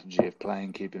the strategy of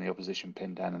playing, keeping the opposition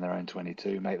pinned down in their own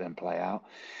 22, make them play out,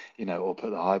 or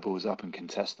put the high balls up and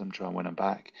contest them, try and win them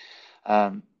back.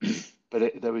 Um,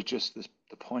 but there was just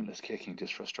the pointless kicking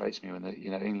just frustrates me when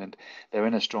England, they're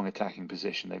in a strong attacking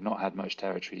position. They've not had much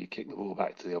territory. You kick the ball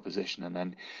back to the opposition, and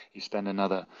then you spend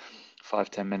another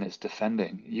 5-10 minutes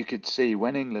defending. You could see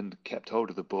when England kept hold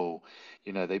of the ball,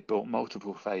 they built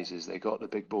multiple phases. They got the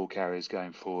big ball carriers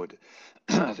going forward.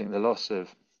 I think the loss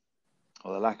of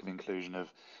or the lack of inclusion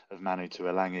of Manu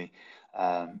Tuilagi,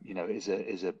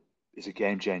 is a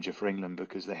game changer for England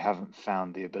because they haven't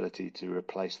found the ability to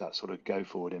replace that sort of go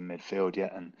forward in midfield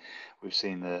yet, and we've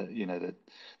seen the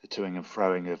toing and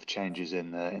froing of changes in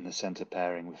the centre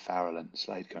pairing with Farrell and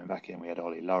Slade coming back in. We had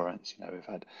Ollie Lawrence,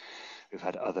 we've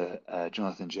had other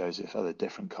Jonathan Joseph, other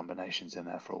different combinations in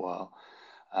there for a while,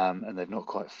 and they've not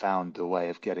quite found the way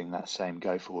of getting that same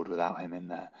go forward without him in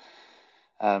there.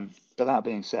 But that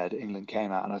being said, England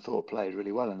came out and I thought played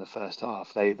really well in the first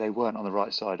half. They weren't on the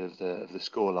right side of the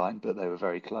score line, but they were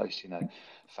very close.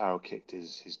 Farrell kicked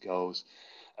his goals,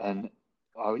 and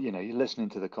you're listening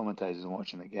to the commentators and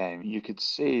watching the game. You could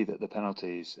see that the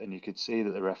penalties, and you could see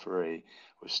that the referee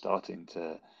was starting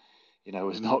to,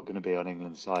 was not going to be on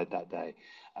England's side that day,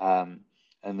 and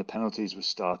the penalties were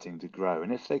starting to grow.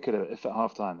 And if at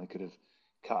half time they could have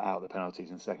cut out the penalties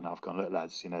in the second half, gone, look,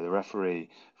 lads, the referee,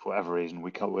 for whatever reason,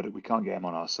 we can't get him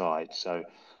on our side, so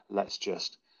let's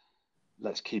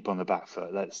keep on the back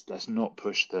foot. Let's not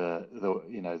push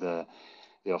the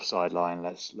offside line.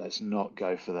 Let's not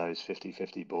go for those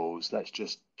 50-50 balls. Let's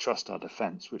just trust our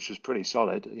defence, which was pretty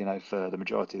solid, for the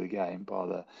majority of the game, by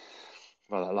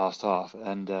that last half.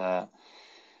 And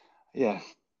yeah,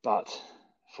 but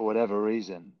for whatever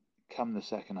reason, come the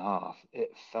second half,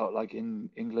 it felt like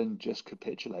England just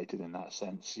capitulated in that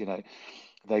sense.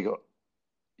 They got,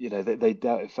 they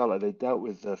dealt. It felt like they dealt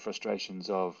with the frustrations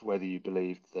of whether you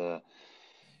believed the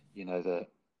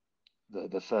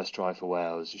the first try for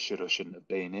Wales should or shouldn't have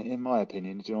been. In my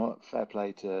opinion, do you know what? Fair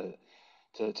play to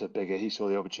Biggar. He saw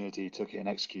the opportunity, he took it and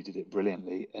executed it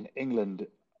brilliantly. And England,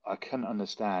 I couldn't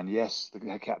understand. Yes,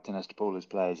 the captain has to pull his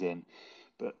players in,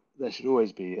 but there should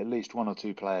always be at least one or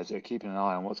two players that are keeping an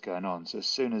eye on what's going on. So as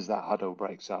soon as that huddle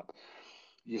breaks up,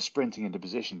 you're sprinting into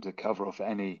position to cover off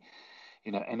any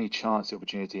chance the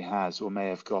opportunity has or may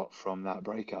have got from that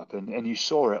breakup. And you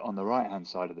saw it on the right hand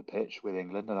side of the pitch with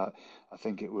England. And I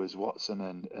think it was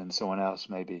Watson and someone else,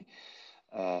 maybe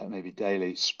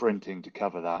Daly, sprinting to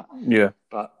cover that. Yeah.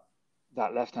 But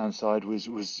that left hand side was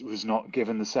not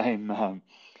given the same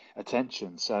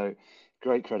attention. So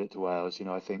great credit to Wales.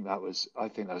 I think that was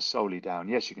solely down.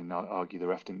 Yes, you can argue the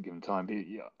ref didn't give him time, but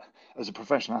as a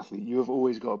professional athlete, you have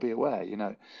always got to be aware.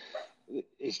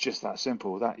 It's just that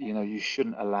simple. That you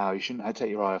shouldn't take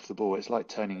your eye off the ball. It's like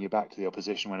turning your back to the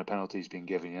opposition when a penalty's been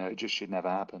given. It just should never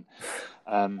happen.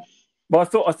 Well, I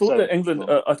thought that England.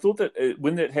 Well, I thought that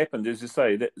when that happened, as you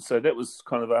say, that was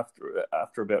kind of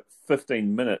after about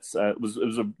 15 minutes. It was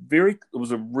a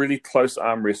really close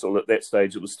arm wrestle at that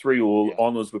stage. It was 3-3. yeah,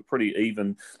 Honours were pretty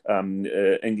even.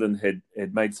 England had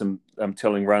made some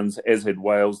telling runs, as had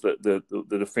Wales. The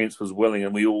defence was willing,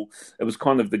 and it was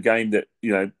kind of the game that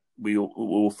we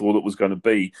all thought it was going to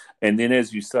be. And then,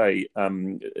 as you say,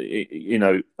 Dan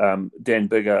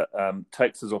Biggar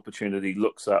takes his opportunity,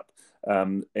 looks up,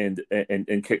 and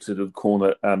kicks it to the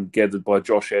corner, gathered by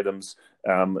Josh Adams,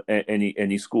 and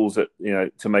he scores it,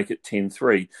 to make it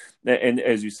 10-3. And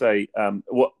as you say,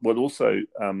 what also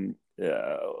was,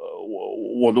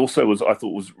 I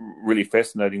thought, was really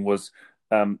fascinating was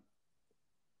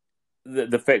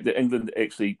the fact that England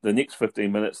actually, the next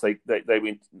 15 minutes, they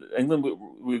went. England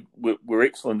were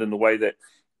excellent in the way that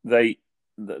they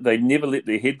never let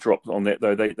their head drop on that,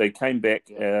 though. They came back,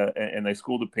 and they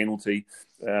scored a penalty.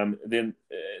 Then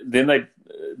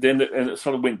it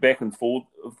sort of went back and forth,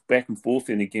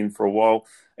 then again for a while.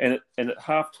 And at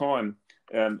half time,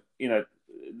 they were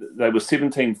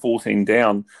 17-14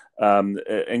 down.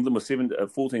 England was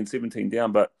 14-17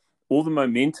 down, but all the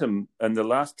momentum in the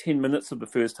last 10 minutes of the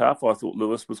first half, I thought,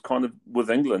 Lewis, was kind of with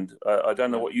England. I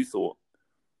don't know what you thought.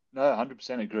 no,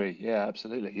 100% agree. Yeah,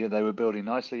 absolutely. Yeah, they were building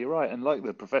nicely. You're right. And like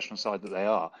the professional side that they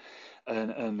are,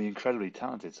 and the incredibly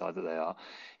talented side that they are,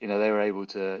 they were able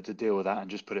to deal with that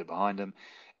and just put it behind them.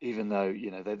 Even though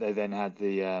they then had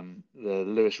the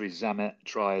Lewis Rees-Zammit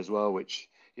try as well, which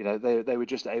they were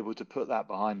just able to put that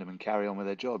behind them and carry on with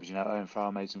their jobs. Owen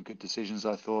Farrell made some good decisions,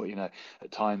 I thought.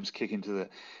 At times kicking to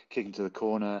the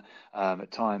corner,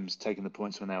 at times taking the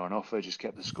points when they were on offer, just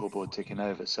kept the scoreboard ticking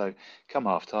over. So come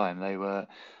half time, they were,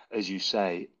 as you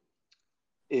say,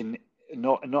 in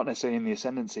not necessarily in the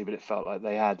ascendancy, but it felt like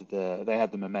they had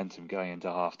the momentum going into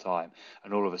half time,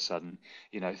 and all of a sudden,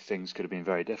 things could have been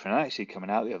very different. And actually, coming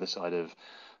out the other side of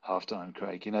half time,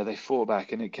 Craig, they fought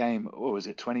back, and it came. What was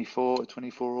it, 24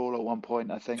 all at one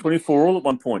point? I think 24 all at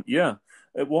one point. Yeah,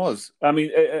 it was. I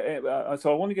mean, so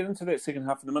I want to get into that second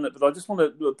half in a minute, but I just want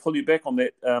to pull you back on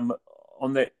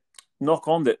that knock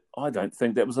on. That I don't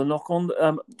think that was a knock on.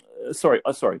 Sorry,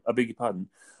 I beg your pardon.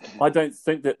 I don't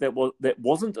think that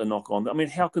wasn't a knock on. I mean,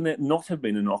 how can that not have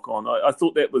been a knock on? I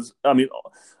thought that was. I mean,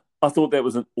 I thought that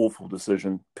was an awful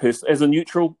decision. As a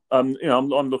neutral, I'm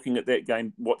looking at that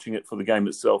game, watching it for the game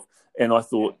itself, and I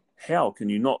thought, how can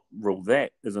you not rule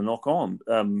that as a knock on?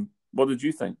 What did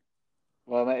you think?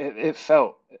 Well, it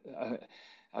felt.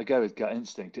 I go with gut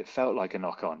instinct. It felt like a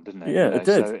knock on, didn't it? Yeah, it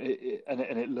did. So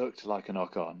it looked like a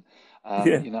knock on.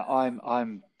 Yeah.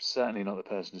 I'm certainly not the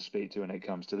person to speak to when it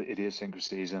comes to the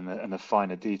idiosyncrasies and the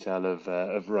finer detail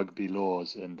of rugby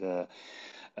laws and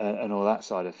all that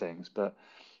side of things. But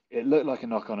it looked like a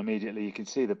knock on immediately. You can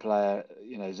see the player,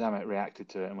 Zamet reacted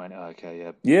to it and went, oh, "Okay,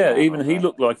 yeah." Yeah, even he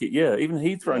looked like it. Yeah, even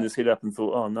he'd thrown Yeah, his head up and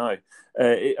thought, "Oh no."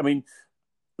 I mean,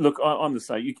 look, I'm the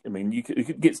same.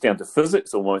 It gets down to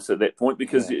physics almost at that point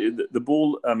because yeah, the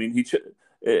ball. I mean,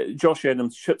 Josh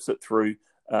Adams chips it through.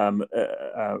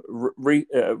 Rees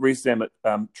Zammit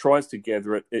tries to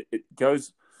gather it. It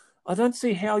goes. I don't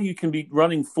see how you can be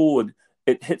running forward.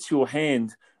 It hits your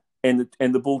hand, and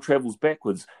the ball travels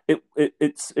backwards.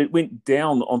 It went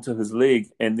down onto his leg,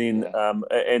 and then yeah.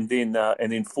 and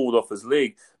then fallen off his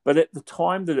leg. But at the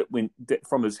time that it went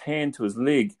from his hand to his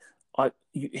leg,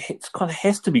 it kind of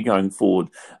has to be going forward.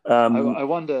 I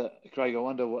wonder, Craig. I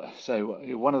wonder what. So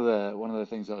one of the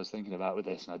things I was thinking about with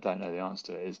this, and I don't know the answer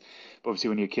to it, is obviously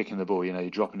when you're kicking the ball, you're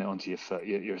dropping it onto your foot.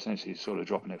 You're essentially sort of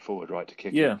dropping it forward, right, to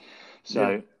kick it. Yeah, yeah,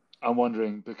 So I'm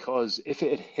wondering because if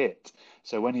it had hit,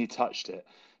 so when he touched it,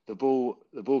 the ball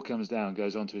comes down,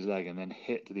 goes onto his leg, and then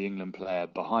hit the England player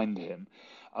behind him.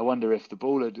 I wonder if the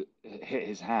ball had hit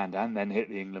his hand and then hit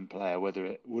the England player, whether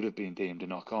it would have been deemed a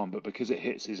knock on. But because it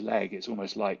hits his leg, it's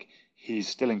almost like he's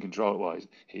still in control. Well,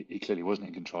 he clearly wasn't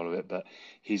in control of it, but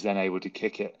he's then able to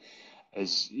kick it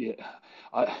as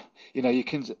I, you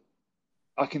can.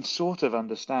 I can sort of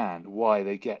understand why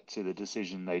they get to the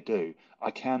decision they do.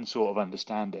 I can sort of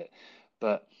understand it,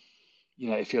 but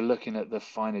if you're looking at the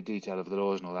finer detail of the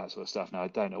laws and all that sort of stuff, now I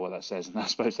don't know what that says, and I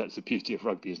suppose that's the beauty of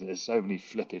rugby, isn't it? There's so many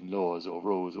flipping laws or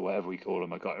rules or whatever we call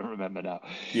them. I can't remember now,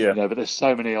 Yeah, but there's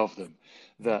so many of them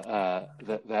that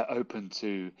they're open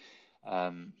to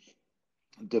um,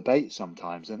 debate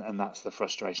sometimes, and that's the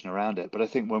frustration around it. But I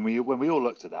think when we all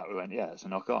looked at that, we went, yeah, it's a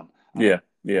knock on, yeah,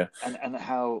 yeah, and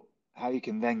how you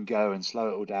can then go and slow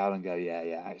it all down and go,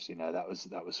 yeah, actually no, that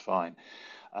was fine.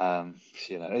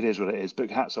 It is what it is. But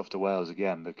hats off to Wales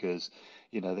again because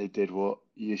they did what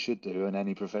you should do and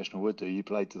any professional would do. You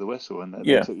played to the whistle and they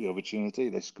yeah. took the opportunity.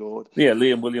 They scored. Yeah,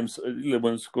 Liam Williams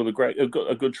scored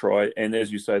a good try, and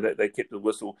as you say, that they kept the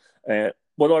whistle.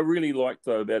 What I really liked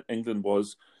though about England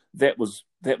was that was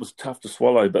tough to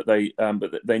swallow, but they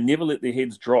never let their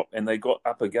heads drop, and they got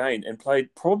up again and played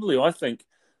probably, I think,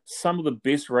 some of the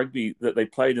best rugby that they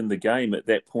played in the game at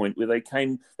that point, where they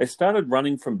started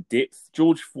running from depth.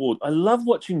 George Ford, I love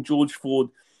watching George Ford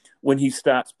when he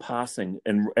starts passing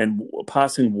and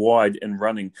passing wide and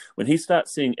running. When he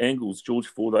starts seeing angles, George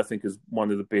Ford, I think, is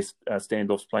one of the best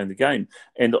standoffs playing the game.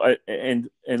 And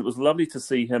it was lovely to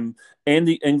see him and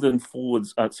the England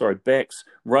backs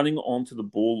running onto the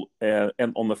ball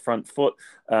and on the front foot,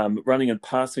 running and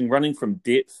passing, running from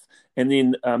depth. And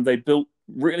then they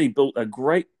really built a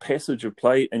great passage of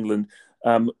play, England,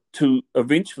 to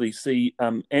eventually see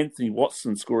Anthony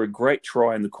Watson score a great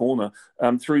try in the corner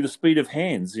through the speed of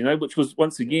hands, which was,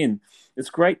 once again, it's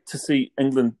great to see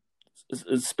England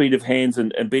speed of hands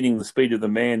and beating the speed of the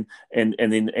man, and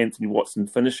then Anthony Watson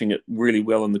finishing it really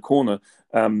well in the corner.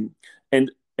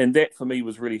 And that for me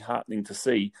was really heartening to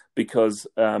see because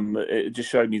it just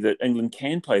showed me that England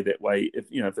can play that way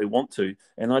if they want to.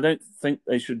 And I don't think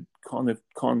they should kind of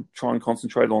try and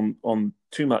concentrate on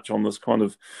too much on this kind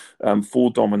of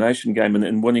forward domination game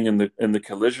and winning in the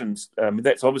collisions.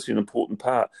 That's obviously an important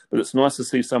part, but it's nice to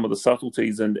see some of the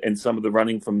subtleties and some of the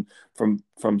running from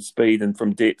speed and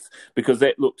from depth, because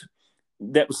that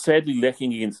was sadly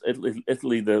lacking against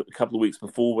Italy a couple of weeks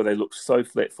before, where they looked so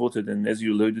flat-footed. And as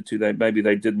you alluded to, they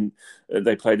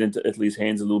played into Italy's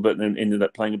hands a little bit and ended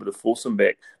up playing a bit of foursome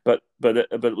back. But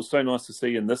it was so nice to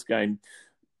see in this game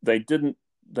they didn't.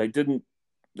 They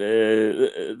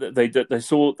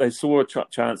saw a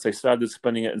chance. They started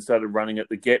spinning it and started running it.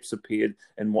 The gaps appeared,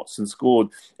 and Watson scored.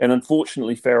 And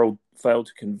unfortunately, Farrell failed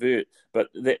to convert. But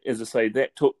that, as I say,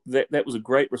 that was a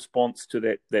great response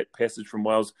to that passage from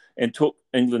Wales, and took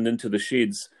England into the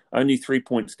sheds, only 3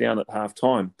 points down at half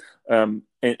time.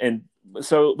 And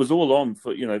so it was all on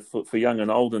for young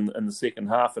and old in the second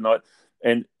half.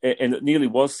 And it nearly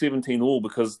was 17-all,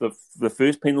 because the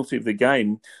first penalty of the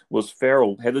game was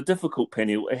Farrell had a difficult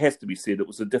penalty. It has to be said, it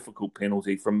was a difficult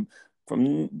penalty from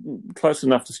close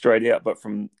enough to straight out, but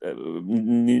from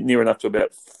near enough to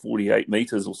about 48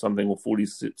 meters or something, or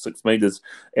 46 meters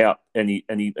out, and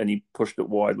he pushed it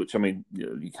wide. Which, I mean,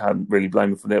 you can't really blame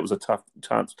him for that. It was a tough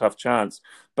chance,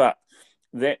 but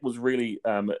that was really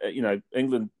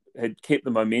England had kept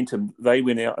the momentum. They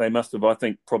went out. They must have, I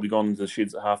think, probably gone into the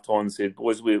sheds at half time and said,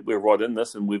 "Boys, we're right in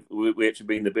this, and we've actually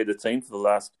been the better team for the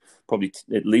last probably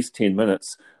at least 10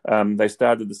 minutes." They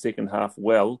started the second half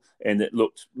well, and it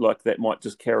looked like that might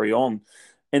just carry on.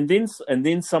 And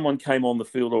then someone came on the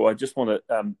field. Or I just want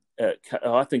to.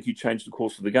 I think he changed the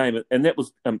course of the game, and that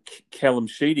was Callum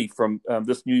Sheedy from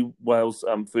this new Wales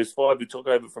first five, who took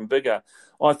over from Biggar.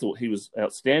 I thought he was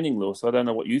outstanding, Lewis. I don't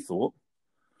know what you thought.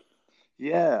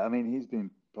 Yeah, I mean, he's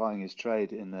been plying his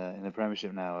trade in the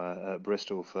Premiership now at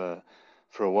Bristol for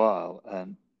a while,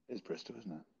 and it's Bristol,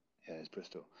 isn't it? Yeah, it's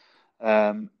Bristol.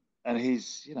 Um, and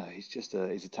he's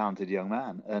a talented young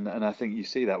man, and I think you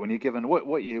see that when you're given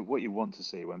what you want to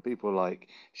see when people like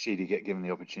Sheedy get given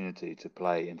the opportunity to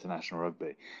play international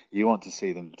rugby. You want to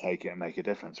see them take it and make a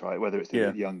difference, right? Whether it's Yeah,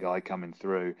 the young guy coming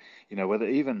through, whether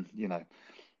even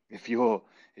if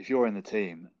you're in the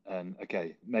team, and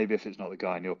okay, maybe if it's not the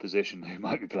guy in your position who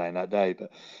might be playing that day,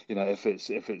 but if it's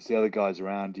the other guys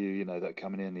around you, that are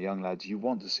coming in, the young lads, you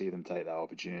want to see them take that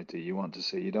opportunity. You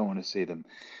don't want to see them,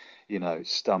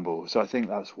 stumble. So I think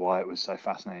that's why it was so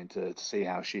fascinating to see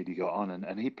how Sheedy got on,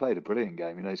 and he played a brilliant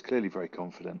game. He's clearly very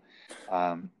confident.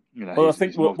 Well, I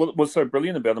think He's multi. what was so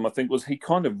brilliant about him, I think, was he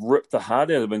kind of ripped the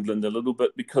heart out of England a little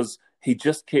bit, because he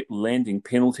just kept landing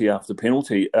penalty after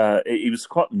penalty. He was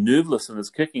quite nerveless in his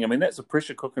kicking. I mean, that's a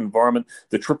pressure cook environment.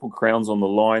 The Triple Crown's on the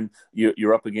line.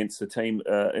 You're up against a team,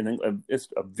 it's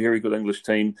a very good English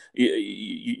team.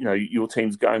 You know, your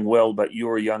team's going well, but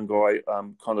you're a young guy,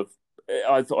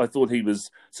 I thought he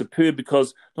was superb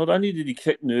because not only did he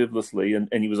kick nervelessly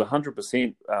and he was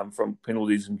 100% from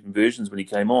penalties and conversions when he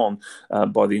came on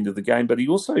by the end of the game, but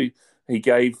he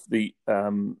gave the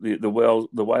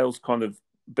Wales kind of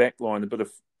back line a bit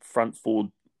of front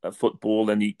forward football,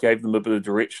 and he gave them a bit of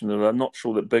direction that I'm not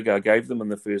sure that Big R gave them in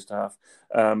the first half.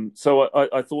 So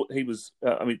I thought he was.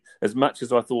 I mean, as much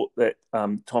as I thought that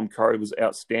Tom Curry was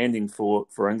outstanding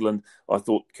for England, I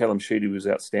thought Callum Sheedy was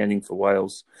outstanding for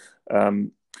Wales.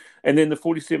 And then the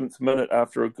 47th minute,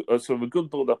 after a sort of a good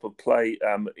build-up of play,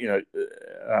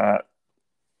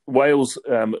 Wales,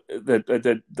 they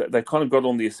kind of got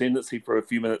on the ascendancy for a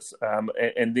few minutes,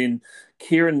 and then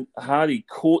Kieran Hardy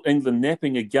caught England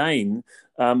napping again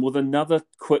with another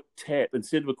quick tap.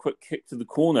 Instead of a quick kick to the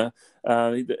corner,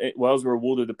 Wales were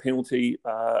awarded a penalty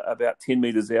about 10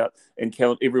 metres out, and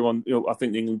everyone, I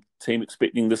think the England team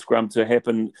expecting the scrum to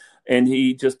happen, and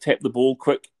he just tapped the ball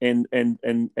quick and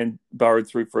burrowed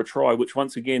through for a try, which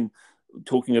once again,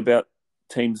 talking about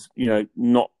teams,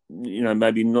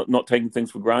 maybe not taking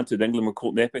things for granted. England were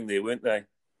caught napping there, weren't they?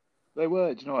 They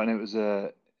were, do you know, and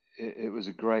it was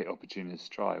a great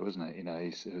opportunist try, wasn't it?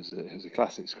 It was a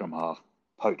classic scrum half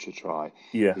poacher try.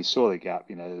 Yeah. He saw the gap.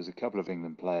 There was a couple of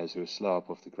England players who were slow up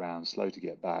off the ground, slow to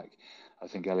get back. I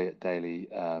think Elliot Daly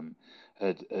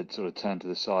had sort of turned to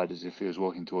the side as if he was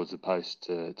walking towards the post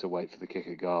to wait for the kick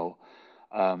at goal,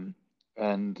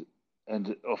 and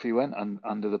off he went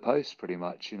under the post pretty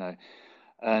much,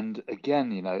 And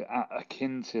again,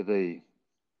 akin to the,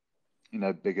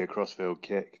 bigger crossfield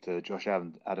kick to Josh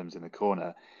Adams in the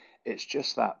corner, it's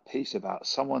just that piece about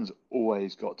someone's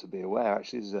always got to be aware.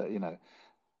 Actually,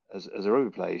 as a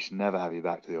rugby player, you should never have your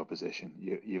back to the opposition.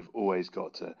 You've always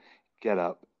got to get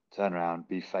up, turn around,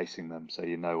 be facing them so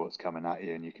you know what's coming at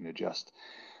you and you can adjust.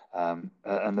 And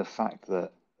the fact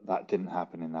that didn't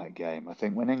happen in that game, I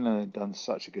think when England had done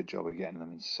such a good job of getting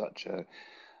them in such a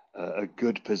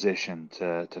good position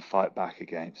to fight back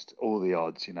against all the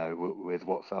odds, with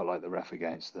what felt like the ref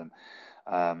against them.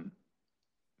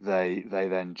 They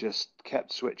then just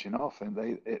kept switching off, and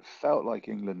it felt like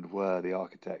England were the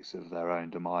architects of their own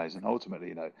demise. And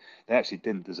ultimately, they actually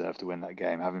didn't deserve to win that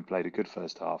game, having played a good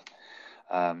first half.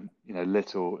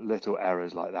 Little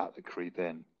errors like that creep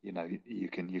in. You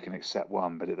can accept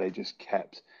one, but they just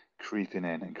kept creeping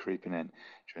in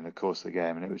during the course of the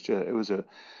game, and it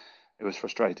was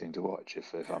frustrating to watch,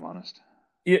 if I'm honest.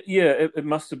 Yeah, it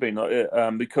must have been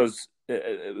because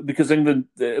England,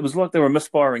 it was like they were a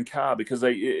misfiring car because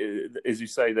they, as you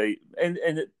say,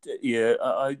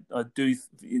 I do.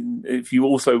 If you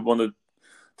also wanted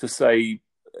to say,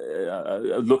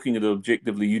 looking at it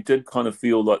objectively, you did kind of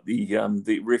feel like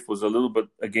the ref was a little bit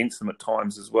against them at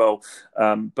times as well.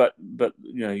 But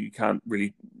you can't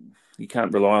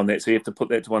rely on that, so you have to put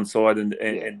that to one side.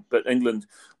 But England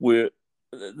were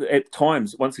at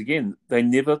times, once again, they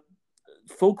never.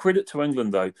 Full credit to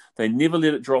England, though. They never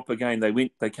let it drop again.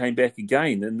 They came back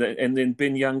again, and then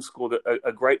Ben Young scored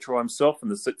a great try himself in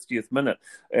the 60th minute.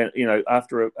 And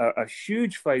after a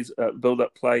huge phase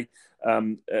build-up play,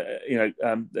 Ben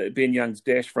Young's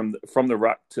dash from the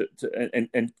ruck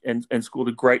and scored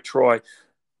a great try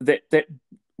that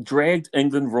dragged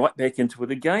England right back into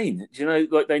it again.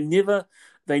 Like they never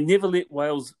let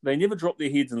Wales. They never dropped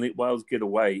their heads and let Wales get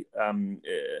away. And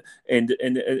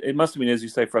it must have been, as you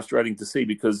say, frustrating to see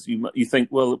because you think,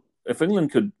 well, if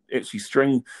England could actually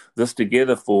string this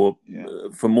together for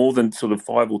more than sort of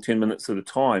 5 or 10 minutes at a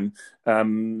time,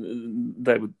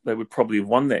 they would probably have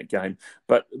won that game.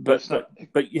 But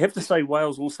you have to say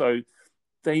Wales also.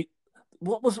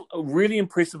 What was really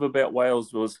impressive about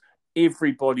Wales was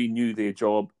everybody knew their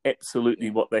job, absolutely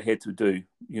what they had to do.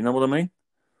 You know what I mean?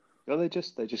 Well, they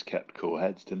just kept cool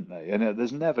heads, didn't they? And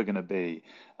there's never going to be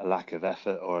a lack of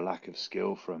effort or a lack of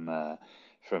skill from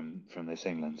this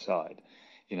England side.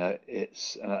 And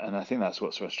I think that's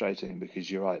what's frustrating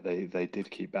because you're right. They did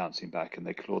keep bouncing back and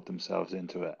they clawed themselves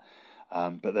into it.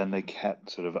 But then they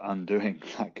kept sort of undoing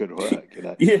that good work,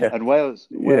 Yeah. And Wales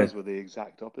were the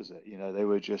exact opposite. They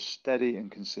were just steady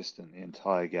and consistent the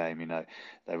entire game.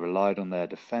 They relied on their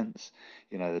defence.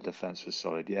 The defence was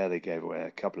solid. Yeah, they gave away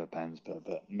a couple of pens,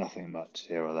 but nothing much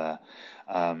here or there.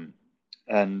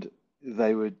 And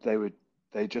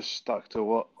they just stuck to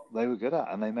what they were good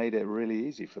at, and they made it really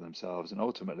easy for themselves. And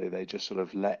ultimately, they just sort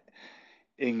of let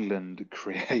England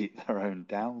create their own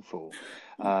downfall.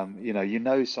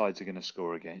 Sides are going to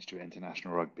score against you at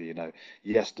international rugby.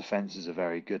 Yes, defences are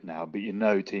very good now, but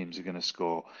teams are going to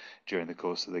score during the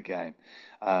course of the game.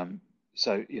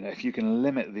 If you can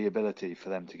limit the ability for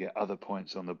them to get other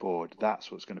points on the board, that's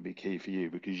what's going to be key for you,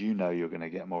 because you're going to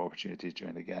get more opportunities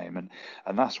during the game.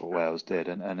 And that's what Wales did.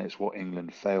 And it's what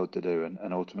England failed to do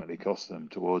and ultimately cost them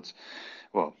towards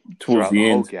throughout the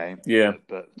whole game. Yeah.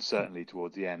 But certainly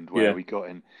towards the end, where we got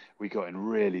in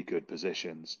really good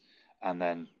positions and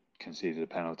then conceded a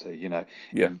penalty.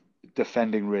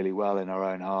 Defending really well in our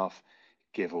own half,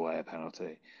 give away a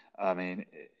penalty. I mean,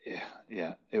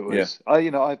 it was.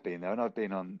 I've been there, and I've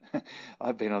been on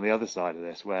the other side of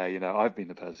this, where I've been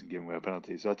the person giving away a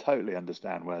penalty, so I totally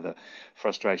understand where the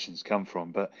frustrations come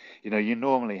from. But you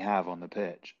normally have on the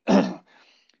pitch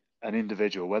an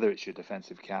individual, whether it's your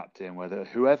defensive captain, whether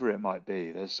whoever it might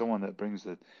be, there's someone that brings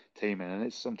the team in, and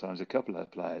it's sometimes a couple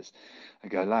of players,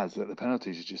 and go, lads, look, the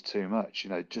penalties are just too much.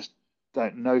 Just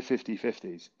no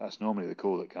 50-50s. That's normally the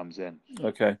call that comes in.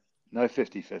 Okay. No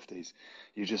 50-50s.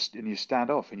 You stand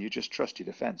off and you just trust your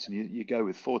defence, and you go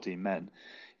with 14 men.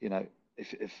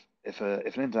 If an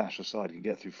international side can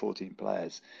get through 14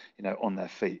 players, on their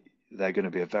feet, they're going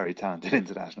to be a very talented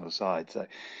international side. So,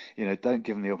 don't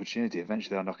give them the opportunity.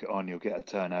 Eventually, they'll knock it on. You'll get a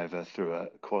turnover through a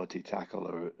quality tackle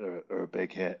or a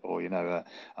big hit, or a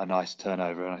nice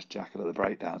turnover, a nice jackal at the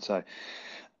breakdown. So,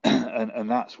 and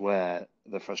that's where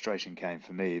the frustration came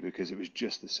for me, because it was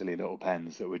just the silly little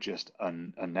pens that were just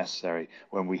unnecessary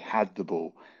when we had the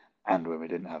ball and when we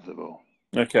didn't have the ball.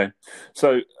 Okay.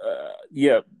 So,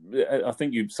 I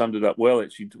think you've summed it up well,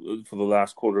 actually, for the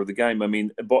last quarter of the game. I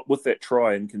mean, but with that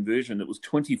try and conversion, it was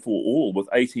 24 all with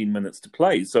 18 minutes to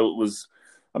play. So it was,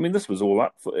 this was all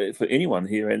up for anyone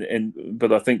here.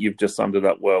 But I think you've just summed it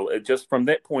up well. Just from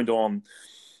that point on,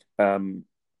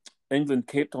 England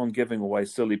kept on giving away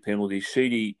silly penalties.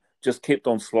 Sheedy just kept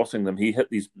on slotting them. He hit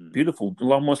these beautiful,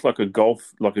 almost like a draw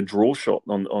shot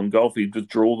on golf. He'd just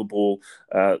draw the ball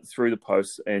through the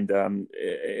posts, and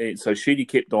so Sheedy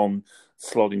kept on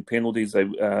slotting penalties.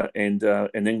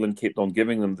 And England kept on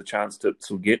giving them the chance to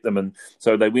get them, and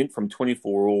so they went from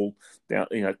 24 all down,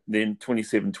 then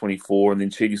 27-24, and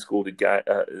then Sheedy scored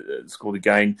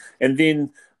again, and then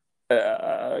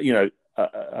there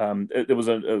was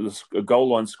a goal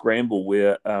line scramble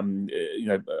where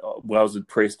Wales had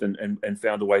pressed and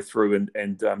found a way through,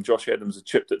 and Josh Adams had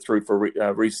chipped it through for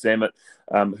Rhys Zammit,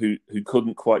 who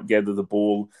couldn't quite gather the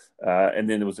ball, and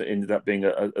then ended up being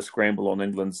a scramble on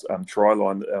England's try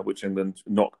line, which England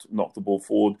knocked the ball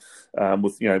forward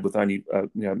with only a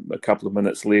couple of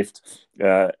minutes left,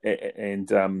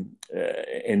 and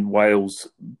Wales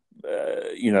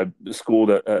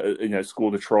scored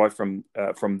a try from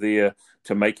there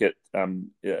to make it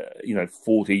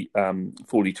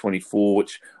 40-24,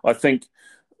 which I think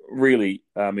really,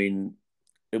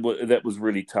 that was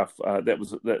really tough. That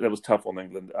was tough on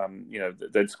England.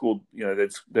 They'd scored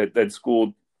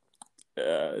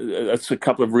it's a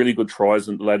couple of really good tries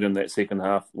later in that second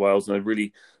half, Wales, and they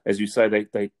really, as you say,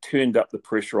 they turned up the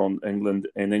pressure on England,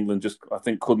 and England just, I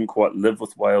think, couldn't quite live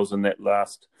with Wales in that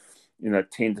last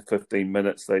 10 to 15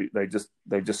 minutes. They just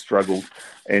struggled,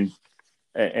 and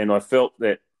I felt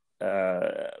that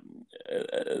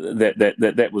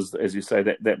that was, as you say,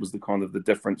 that was the kind of the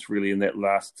difference really in that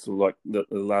last sort of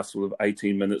the last sort of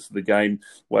 18 minutes of the game.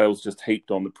 Wales just heaped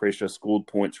on the pressure, scored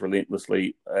points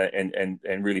relentlessly,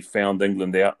 and really found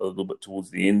England out a little bit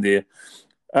towards the end there.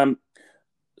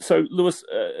 So Lewis,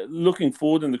 looking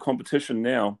forward in the competition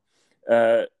now,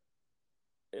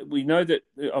 we know that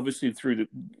obviously through the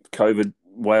COVID,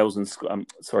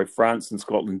 France and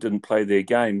Scotland didn't play their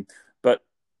game, but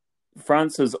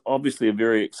France is obviously a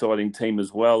very exciting team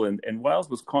as well, and Wales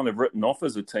was kind of written off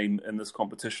as a team in this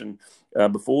competition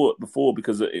before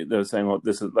because they were saying like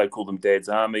they call them Dad's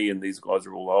Army, and these guys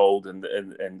are all old and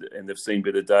they've seen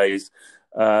better days.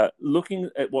 Looking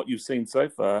at what you've seen so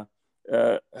far,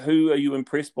 who are you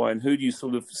impressed by, and who do you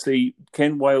sort of see?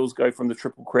 Can Wales go from the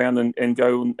Triple Crown and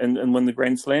go and win the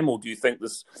Grand Slam, or do you think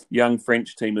this young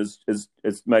French team is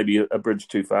maybe a bridge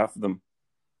too far for them?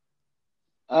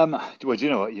 Well, do you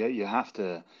know what? You have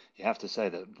to say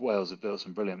that Wales have built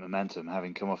some brilliant momentum,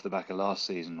 having come off the back of last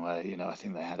season, where I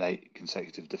think they had 8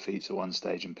 consecutive defeats at one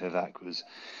stage, and Pivac was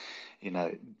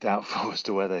doubtful as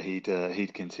to whether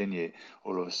he'd continue.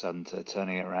 All of a sudden,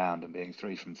 turning it around and being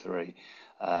 3 from 3.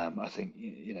 I think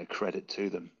credit to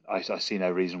them. I see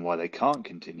no reason why they can't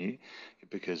continue,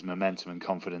 because momentum and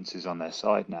confidence is on their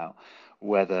side now.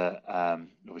 Whether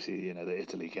obviously the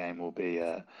Italy game will be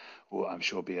will, I'm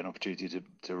sure, be an opportunity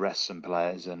to rest some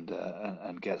players and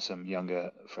get some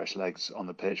younger, fresh legs on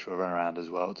the pitch for a run around as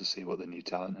well to see what the new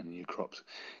talent and new crops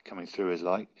coming through is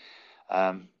like.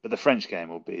 But the French game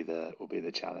will be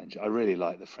the challenge. I really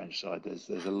like the French side.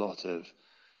 There's a lot of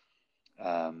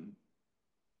um,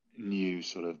 new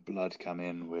sort of blood come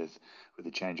in with the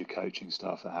change of coaching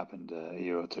staff that happened a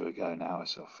year or two ago now. I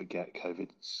sort of forget. COVID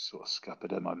sort of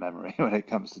scuppered at my memory when it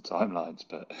comes to timelines,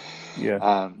 but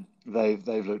Yeah.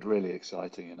 they've looked really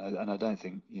exciting, and I don't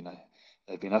think,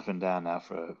 they've been up and down now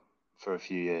for a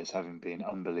few years, having been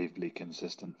unbelievably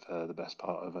consistent for the best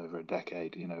part of over a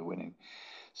decade. Winning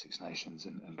Six Nations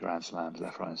and Grand Slams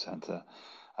left, right, and centre.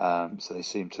 So they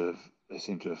seem to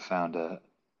have found a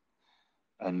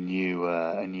new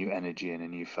energy and a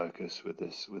new focus with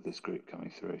this group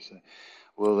coming through. So,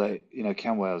 will they?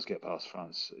 Can Wales get past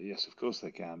France? Yes, of course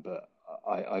they can. But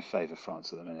I favour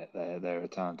France at the minute. They're a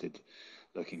talented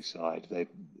looking side. They're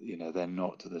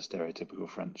not the stereotypical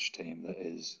French team that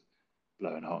is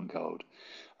blowing hot and cold.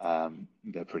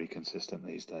 They're pretty consistent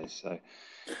these days. So,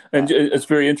 And it's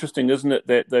very interesting, isn't it,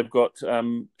 that they've got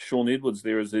Sean Edwards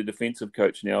there as their defensive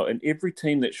coach now, and every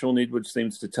team that Sean Edwards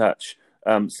seems to touch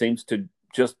seems to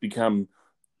just become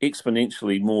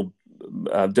exponentially more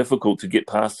difficult to get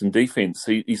past in defence.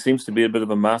 He seems to be a bit of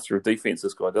a master of defence,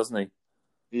 this guy, doesn't he?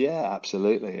 yeah,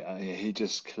 absolutely. He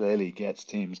just clearly gets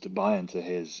teams to buy into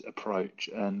his approach,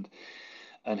 and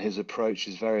his approach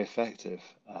is very effective.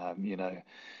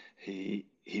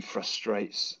 He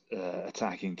frustrates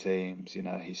attacking teams.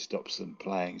 He stops them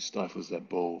playing, stifles their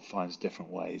ball, finds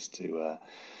different ways to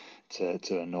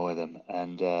annoy them,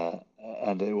 and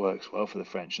it works well for the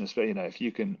French. And especially, if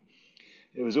you can,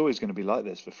 it was always going to be like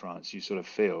this for France. You sort of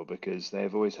feel, because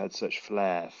they've always had such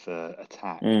flair for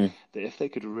attack, Mm. that if they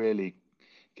could really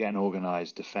get an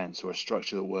organised defence or a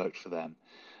structure that worked for them,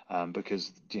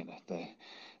 because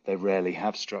they rarely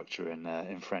have structure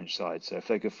in French sides. So if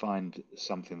they could find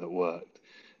something that worked,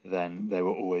 then they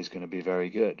were always going to be very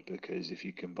good. Because if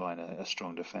you combine a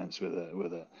strong defence with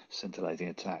a scintillating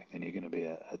attack, then you're going to be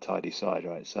a tidy side,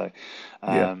 right? So,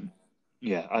 Yeah.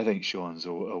 yeah, I think Sean's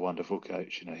a wonderful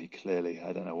coach. He clearly,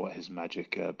 I don't know what his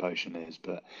magic potion is,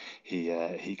 but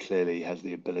he clearly has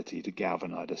the ability to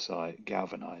galvanize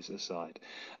a side,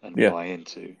 and Yeah. buy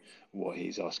into what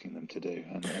he's asking them to do,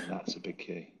 and that's a big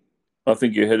key. I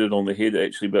think you hit it on the head,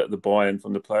 actually, about the buy-in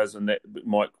from the players, and that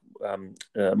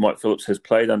Mike Phillips has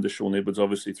played under Sean Edwards,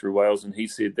 obviously through Wales, and he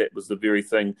said that was the very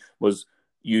thing, was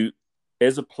you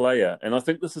as a player, and I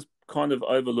think this is kind of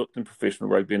overlooked in professional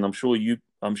rugby, and I'm sure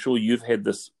you've had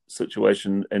this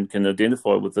situation and can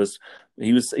identify with this.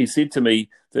 He said to me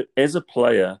that as a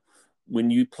player, when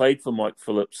you played for Mike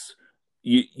Phillips,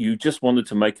 you just wanted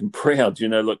to make him proud,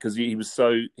 like, because he was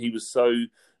so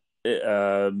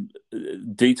um,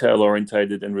 detail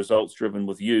orientated and results driven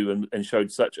with you, and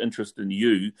showed such interest in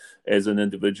you as an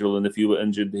individual. And if you were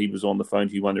injured, he was on the phone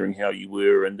to you wondering how you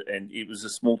were, and it was the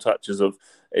small touches of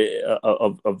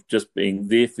just being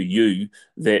there for you,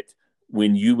 that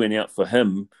when you went out for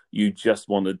him, you just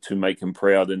wanted to make him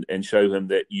proud, and show him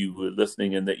that you were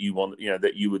listening, and that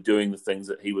that you were doing the things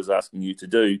that he was asking you to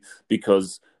do,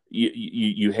 because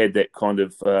you had that kind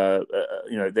of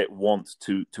that want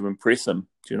to impress him.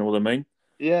 Do you know what I mean?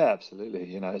 Yeah,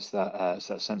 absolutely. It's that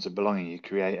sense of belonging. You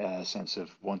create a sense of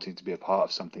wanting to be a part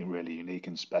of something really unique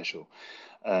and special,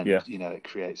 and Yeah, it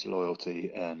creates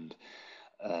loyalty and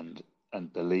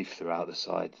and belief throughout the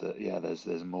side that, yeah,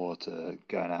 there's more to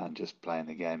going out and just playing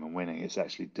the game and winning. It's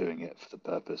actually doing it for the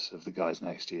purpose of the guys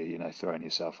next to you. Throwing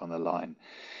yourself on the line,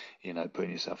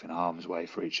 putting yourself in harm's way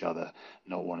for each other,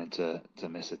 not wanting to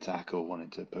miss a tackle,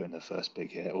 wanting to put in the first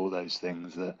big hit. All those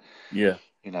things that yeah,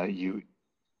 you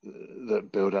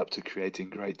that build up to creating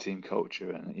great team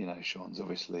culture. And Sean's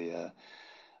obviously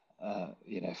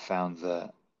found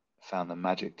the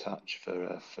magic touch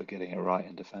for getting it right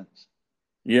in defence.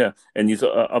 yeah. And you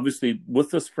obviously,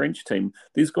 with this French team,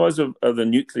 these guys are the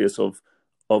nucleus of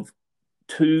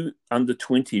two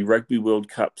under-20 Rugby World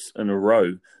Cups in a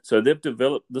row. So they've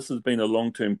developed. This has been a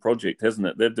long-term project, hasn't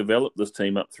it? They've developed this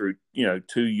team up through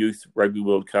two youth Rugby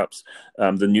World Cups.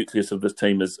 The nucleus of this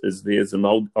team is there's some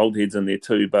old heads in there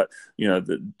too, but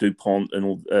the Dupont and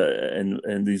all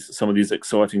and these some of these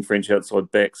exciting French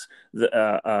outside backs that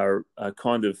are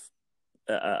kind of.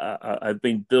 Have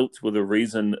been built with a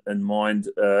reason in mind,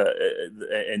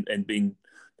 and being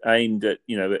aimed at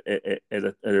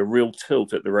at a real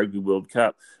tilt at the Rugby World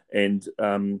Cup. And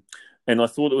I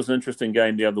thought it was an interesting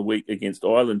game the other week against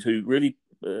Ireland, who really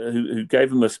who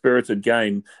gave them a spirited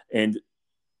game, and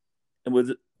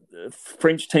with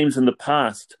French teams in the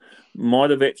past might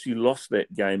have actually lost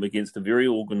that game against a very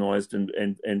organised and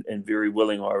very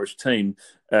willing Irish team,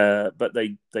 but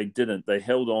they didn't. They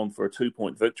held on for a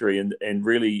 2-point victory, and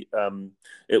really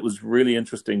it was really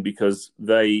interesting because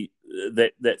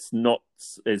that's not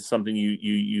as something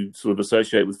you sort of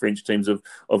associate with French teams of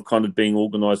kind of being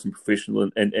organised and professional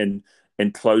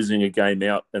and closing a game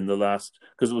out in the last,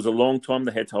 because it was a long time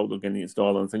they had to hold against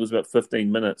Ireland. I think it was about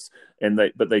 15 minutes,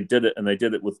 but they did it, and they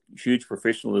did it with huge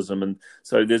professionalism. And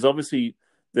so there's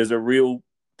a real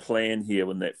plan here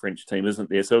in that French team,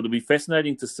 isn't there? So it'll be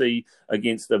fascinating to see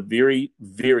against a very,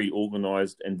 very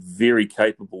organised and very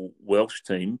capable Welsh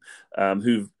team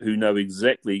who know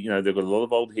exactly, they've got a lot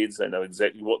of old heads. They know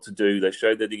exactly what to do. They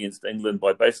showed that against England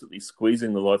by basically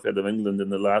squeezing the life out of England in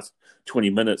the last 20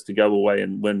 minutes to go away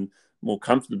and win more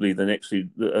comfortably than actually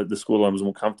the scoreline was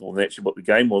more comfortable than actually what the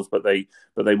game was. But they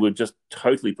were just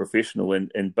totally professional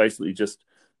and basically just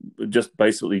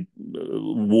basically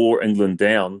wore England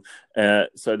down.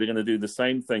 So they're going to do the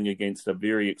same thing against a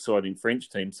very exciting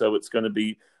French team. So it's going to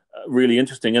be really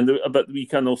interesting. But we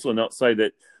can also not say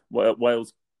that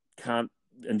Wales can't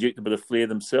inject a bit of flair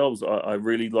themselves. I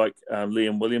really like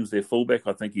Liam Williams, their fullback.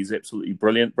 I think he's absolutely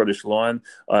brilliant, British Lion.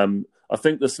 I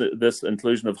think this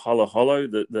inclusion of Holo,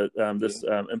 this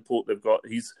import they've got,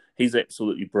 he's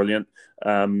absolutely brilliant.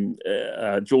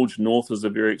 George North is a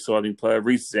very exciting player.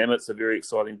 Rhys Zammit's a very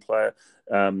exciting player.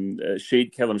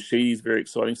 Callum Sheedy's very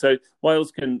exciting. So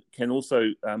Wales can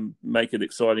also make it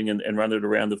exciting and run it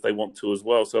around if they want to as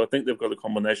well. So I think they've got a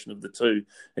combination of the two,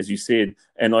 as you said.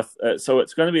 And so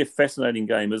it's going to be a fascinating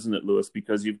game, isn't it, Lewis?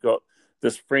 Because you've got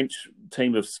this French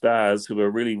team of stars who are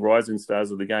really rising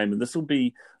stars of the game, and this will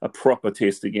be a proper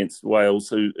test against Wales,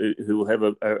 who will have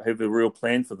a real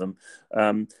plan for them.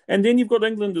 And then you've got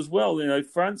England as well.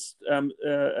 France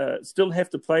still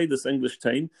have to play this English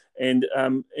team, and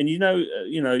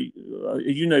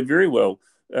very well.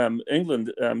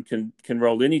 England can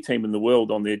roll any team in the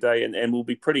world on their day, and will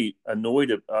be pretty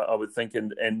annoyed, I would think,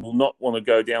 and will not want to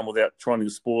go down without trying to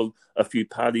spoil a few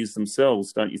parties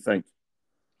themselves, don't you think?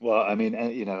 Well, I mean,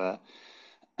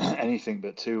 anything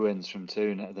but 2 wins from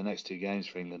the next 2 games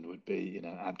for England would be,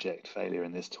 abject failure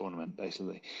in this tournament,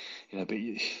 basically. But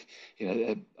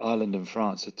Ireland and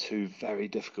France are 2 very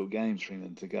difficult games for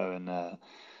England to go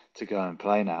and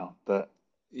play now. But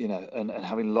and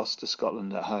having lost to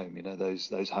Scotland at home,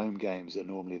 those home games are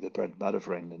normally the bread and butter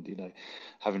for England.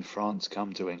 Having France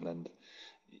come to England,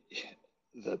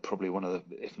 they're probably one of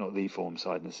the, if not the form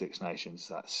side in the Six Nations.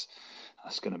 That's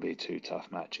going to be 2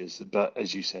 tough matches. But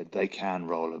as you said, they can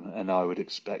roll them, and I would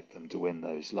expect them to win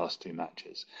those last 2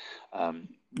 matches.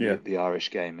 The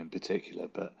Irish game in particular.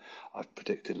 But I've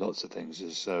predicted lots of things,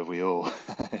 as we all.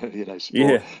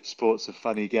 Sport's a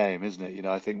funny game, isn't it?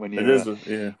 I think when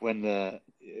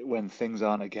when things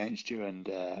aren't against you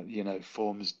and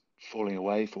form's falling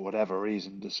away for whatever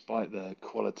reason, despite the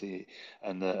quality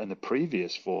and the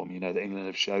previous form, that England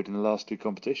have showed in the last 2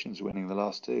 competitions, winning the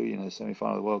last 2, the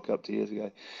semi-final of the World Cup 2 years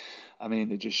ago. I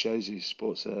mean, it just shows you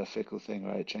sport's a fickle thing,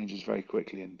 right? It changes very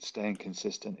quickly, and staying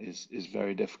consistent is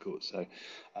very difficult. So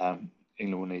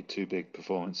England will need 2 big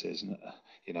performances, and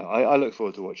I look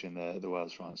forward to watching the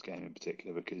Wales-France game in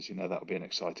particular, because that'll be an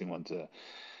exciting one to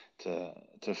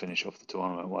finish off the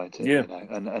tournament, won't it? Yeah.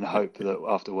 And hope that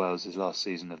after Wales' last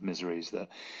season of miseries that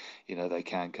they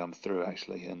can come through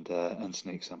actually and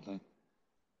sneak something.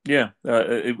 Yeah,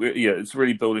 it's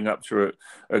really building up to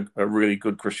a really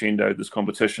good crescendo, this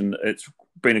competition. It's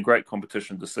been a great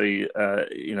competition to see,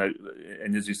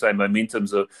 and as you say,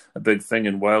 momentum's a big thing,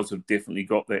 and Wales have definitely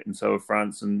got that, and so have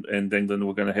France and England.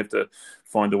 We're going to have to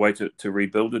find a way to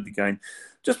rebuild it again.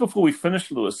 Just before we finish,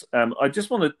 Lewis, I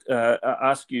just want to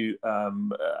ask you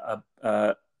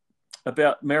about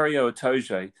Mario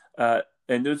Itoje.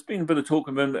 And there's been a bit of talk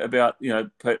of him about,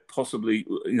 possibly,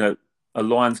 a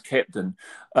Lions captain.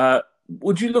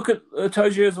 Would you look at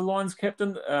Itoje as a Lions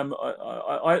captain?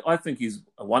 I think he's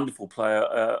a wonderful player,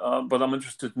 but I'm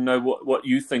interested to know what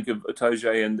you think of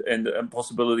Itoje and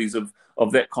possibilities of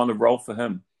that kind of role for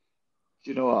him. Do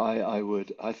you know what I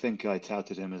would? I think I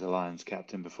touted him as a Lions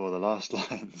captain before the last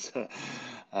Lions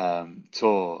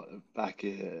tour back,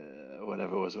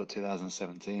 whatever it was,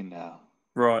 2017 now.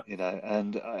 Right.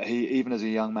 And he, even as a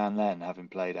young man then, having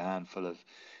played a handful of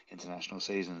international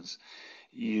seasons,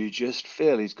 you just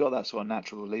feel he's got that sort of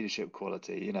natural leadership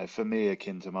quality, for me,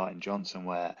 akin to Martin Johnson,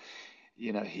 where,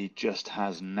 he just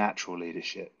has natural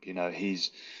leadership.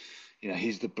 He's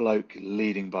the bloke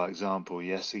leading by example.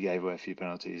 Yes, he gave away a few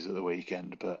penalties at the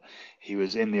weekend, but he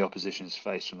was in the opposition's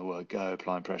face from the word go,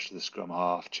 applying pressure to the scrum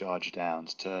half, charge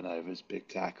downs, turnovers, big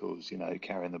tackles,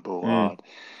 carrying the ball hard.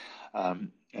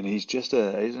 and he's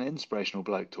an inspirational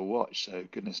bloke to watch. So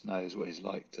goodness knows what he's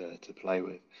like to play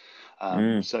with.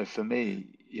 Mm. So for me,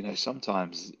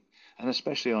 sometimes, and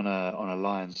especially on a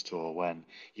Lions tour, when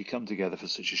you come together for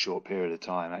such a short period of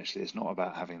time, actually, it's not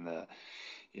about having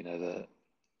you know,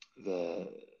 the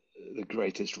the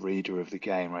greatest reader of the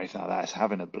game or anything like that. It's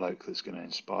having a bloke that's going to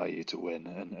inspire you to win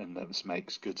and that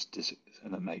makes good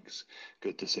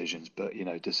decisions. But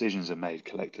decisions are made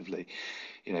collectively.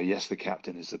 Yes, the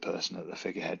captain is the person at the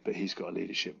figurehead, but he's got a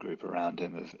leadership group around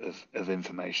him of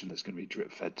information that's going to be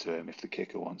drip fed to him. If the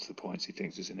kicker wants the points, he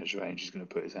thinks it's in his range, he's going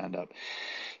to put his hand up.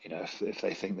 If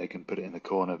they think they can put it in the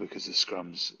corner because the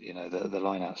scrums, the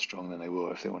line out's strong, then they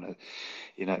will. If they want to,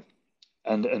 you know,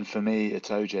 and for me,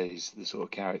 Itoje's the sort of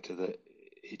character that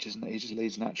he just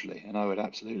leads naturally, and I would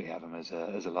absolutely have him as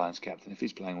a Lions captain if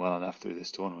he's playing well enough through this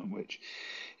tournament. Which,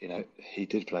 he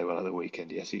did play well at the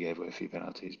weekend. Yes, he gave away a few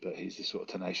penalties, but he's the sort of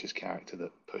tenacious character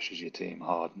that pushes your team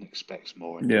hard and expects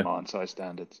more and Yeah. demands high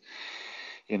standards.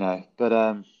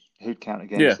 But who'd count Yeah.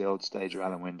 against the old stager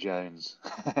Alan Wynne-Jones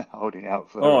holding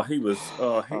out Oh, for he was.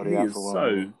 Oh, holding he out is for one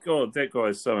so. more? God, that guy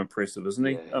is so impressive, isn't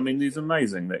he? Yeah, I he mean, is. he's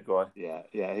amazing. That guy. Yeah,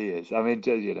 he is. I mean,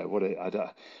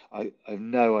 I have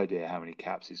no idea how many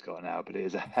caps he's got now, but it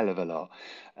is a hell of a lot.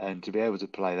 And to be able to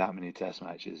play that many Test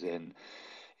matches in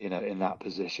that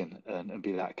position and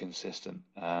be that consistent,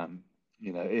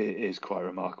 it is quite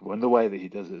remarkable. And the way that he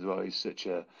does it as well, he's such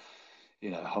a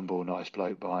humble, nice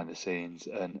bloke behind the scenes,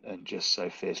 and just so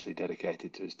fiercely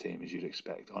dedicated to his team as you'd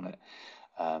expect on it.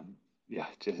 Yeah,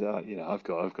 just I've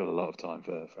got a lot of time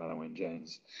for Alan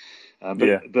Wynne-Jones. But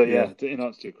Yeah. but Yeah. yeah, in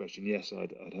answer to your question, yes,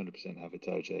 I'd 100% have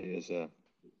Itoje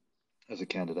as a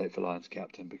candidate for Lions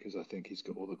captain because I think he's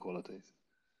got all the qualities.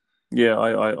 Yeah,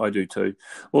 I do too.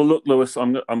 Well, look, Lewis,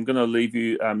 I'm going to leave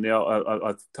you now.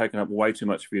 I've taken up way too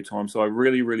much of your time, so I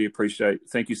really, really appreciate.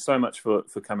 Thank you so much for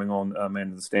coming on,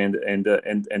 Man of the Stand,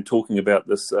 and talking about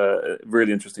this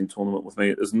really interesting tournament with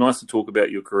me. It was nice to talk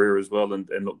about your career as well and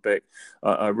look back.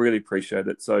 I really appreciate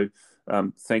it. So,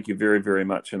 thank you very, very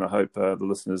much, and I hope the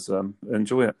listeners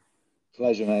enjoy it.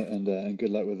 Pleasure, mate, and good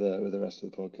luck with the rest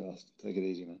of the podcast. Take it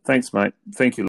easy, man. Thanks, mate. Thank you.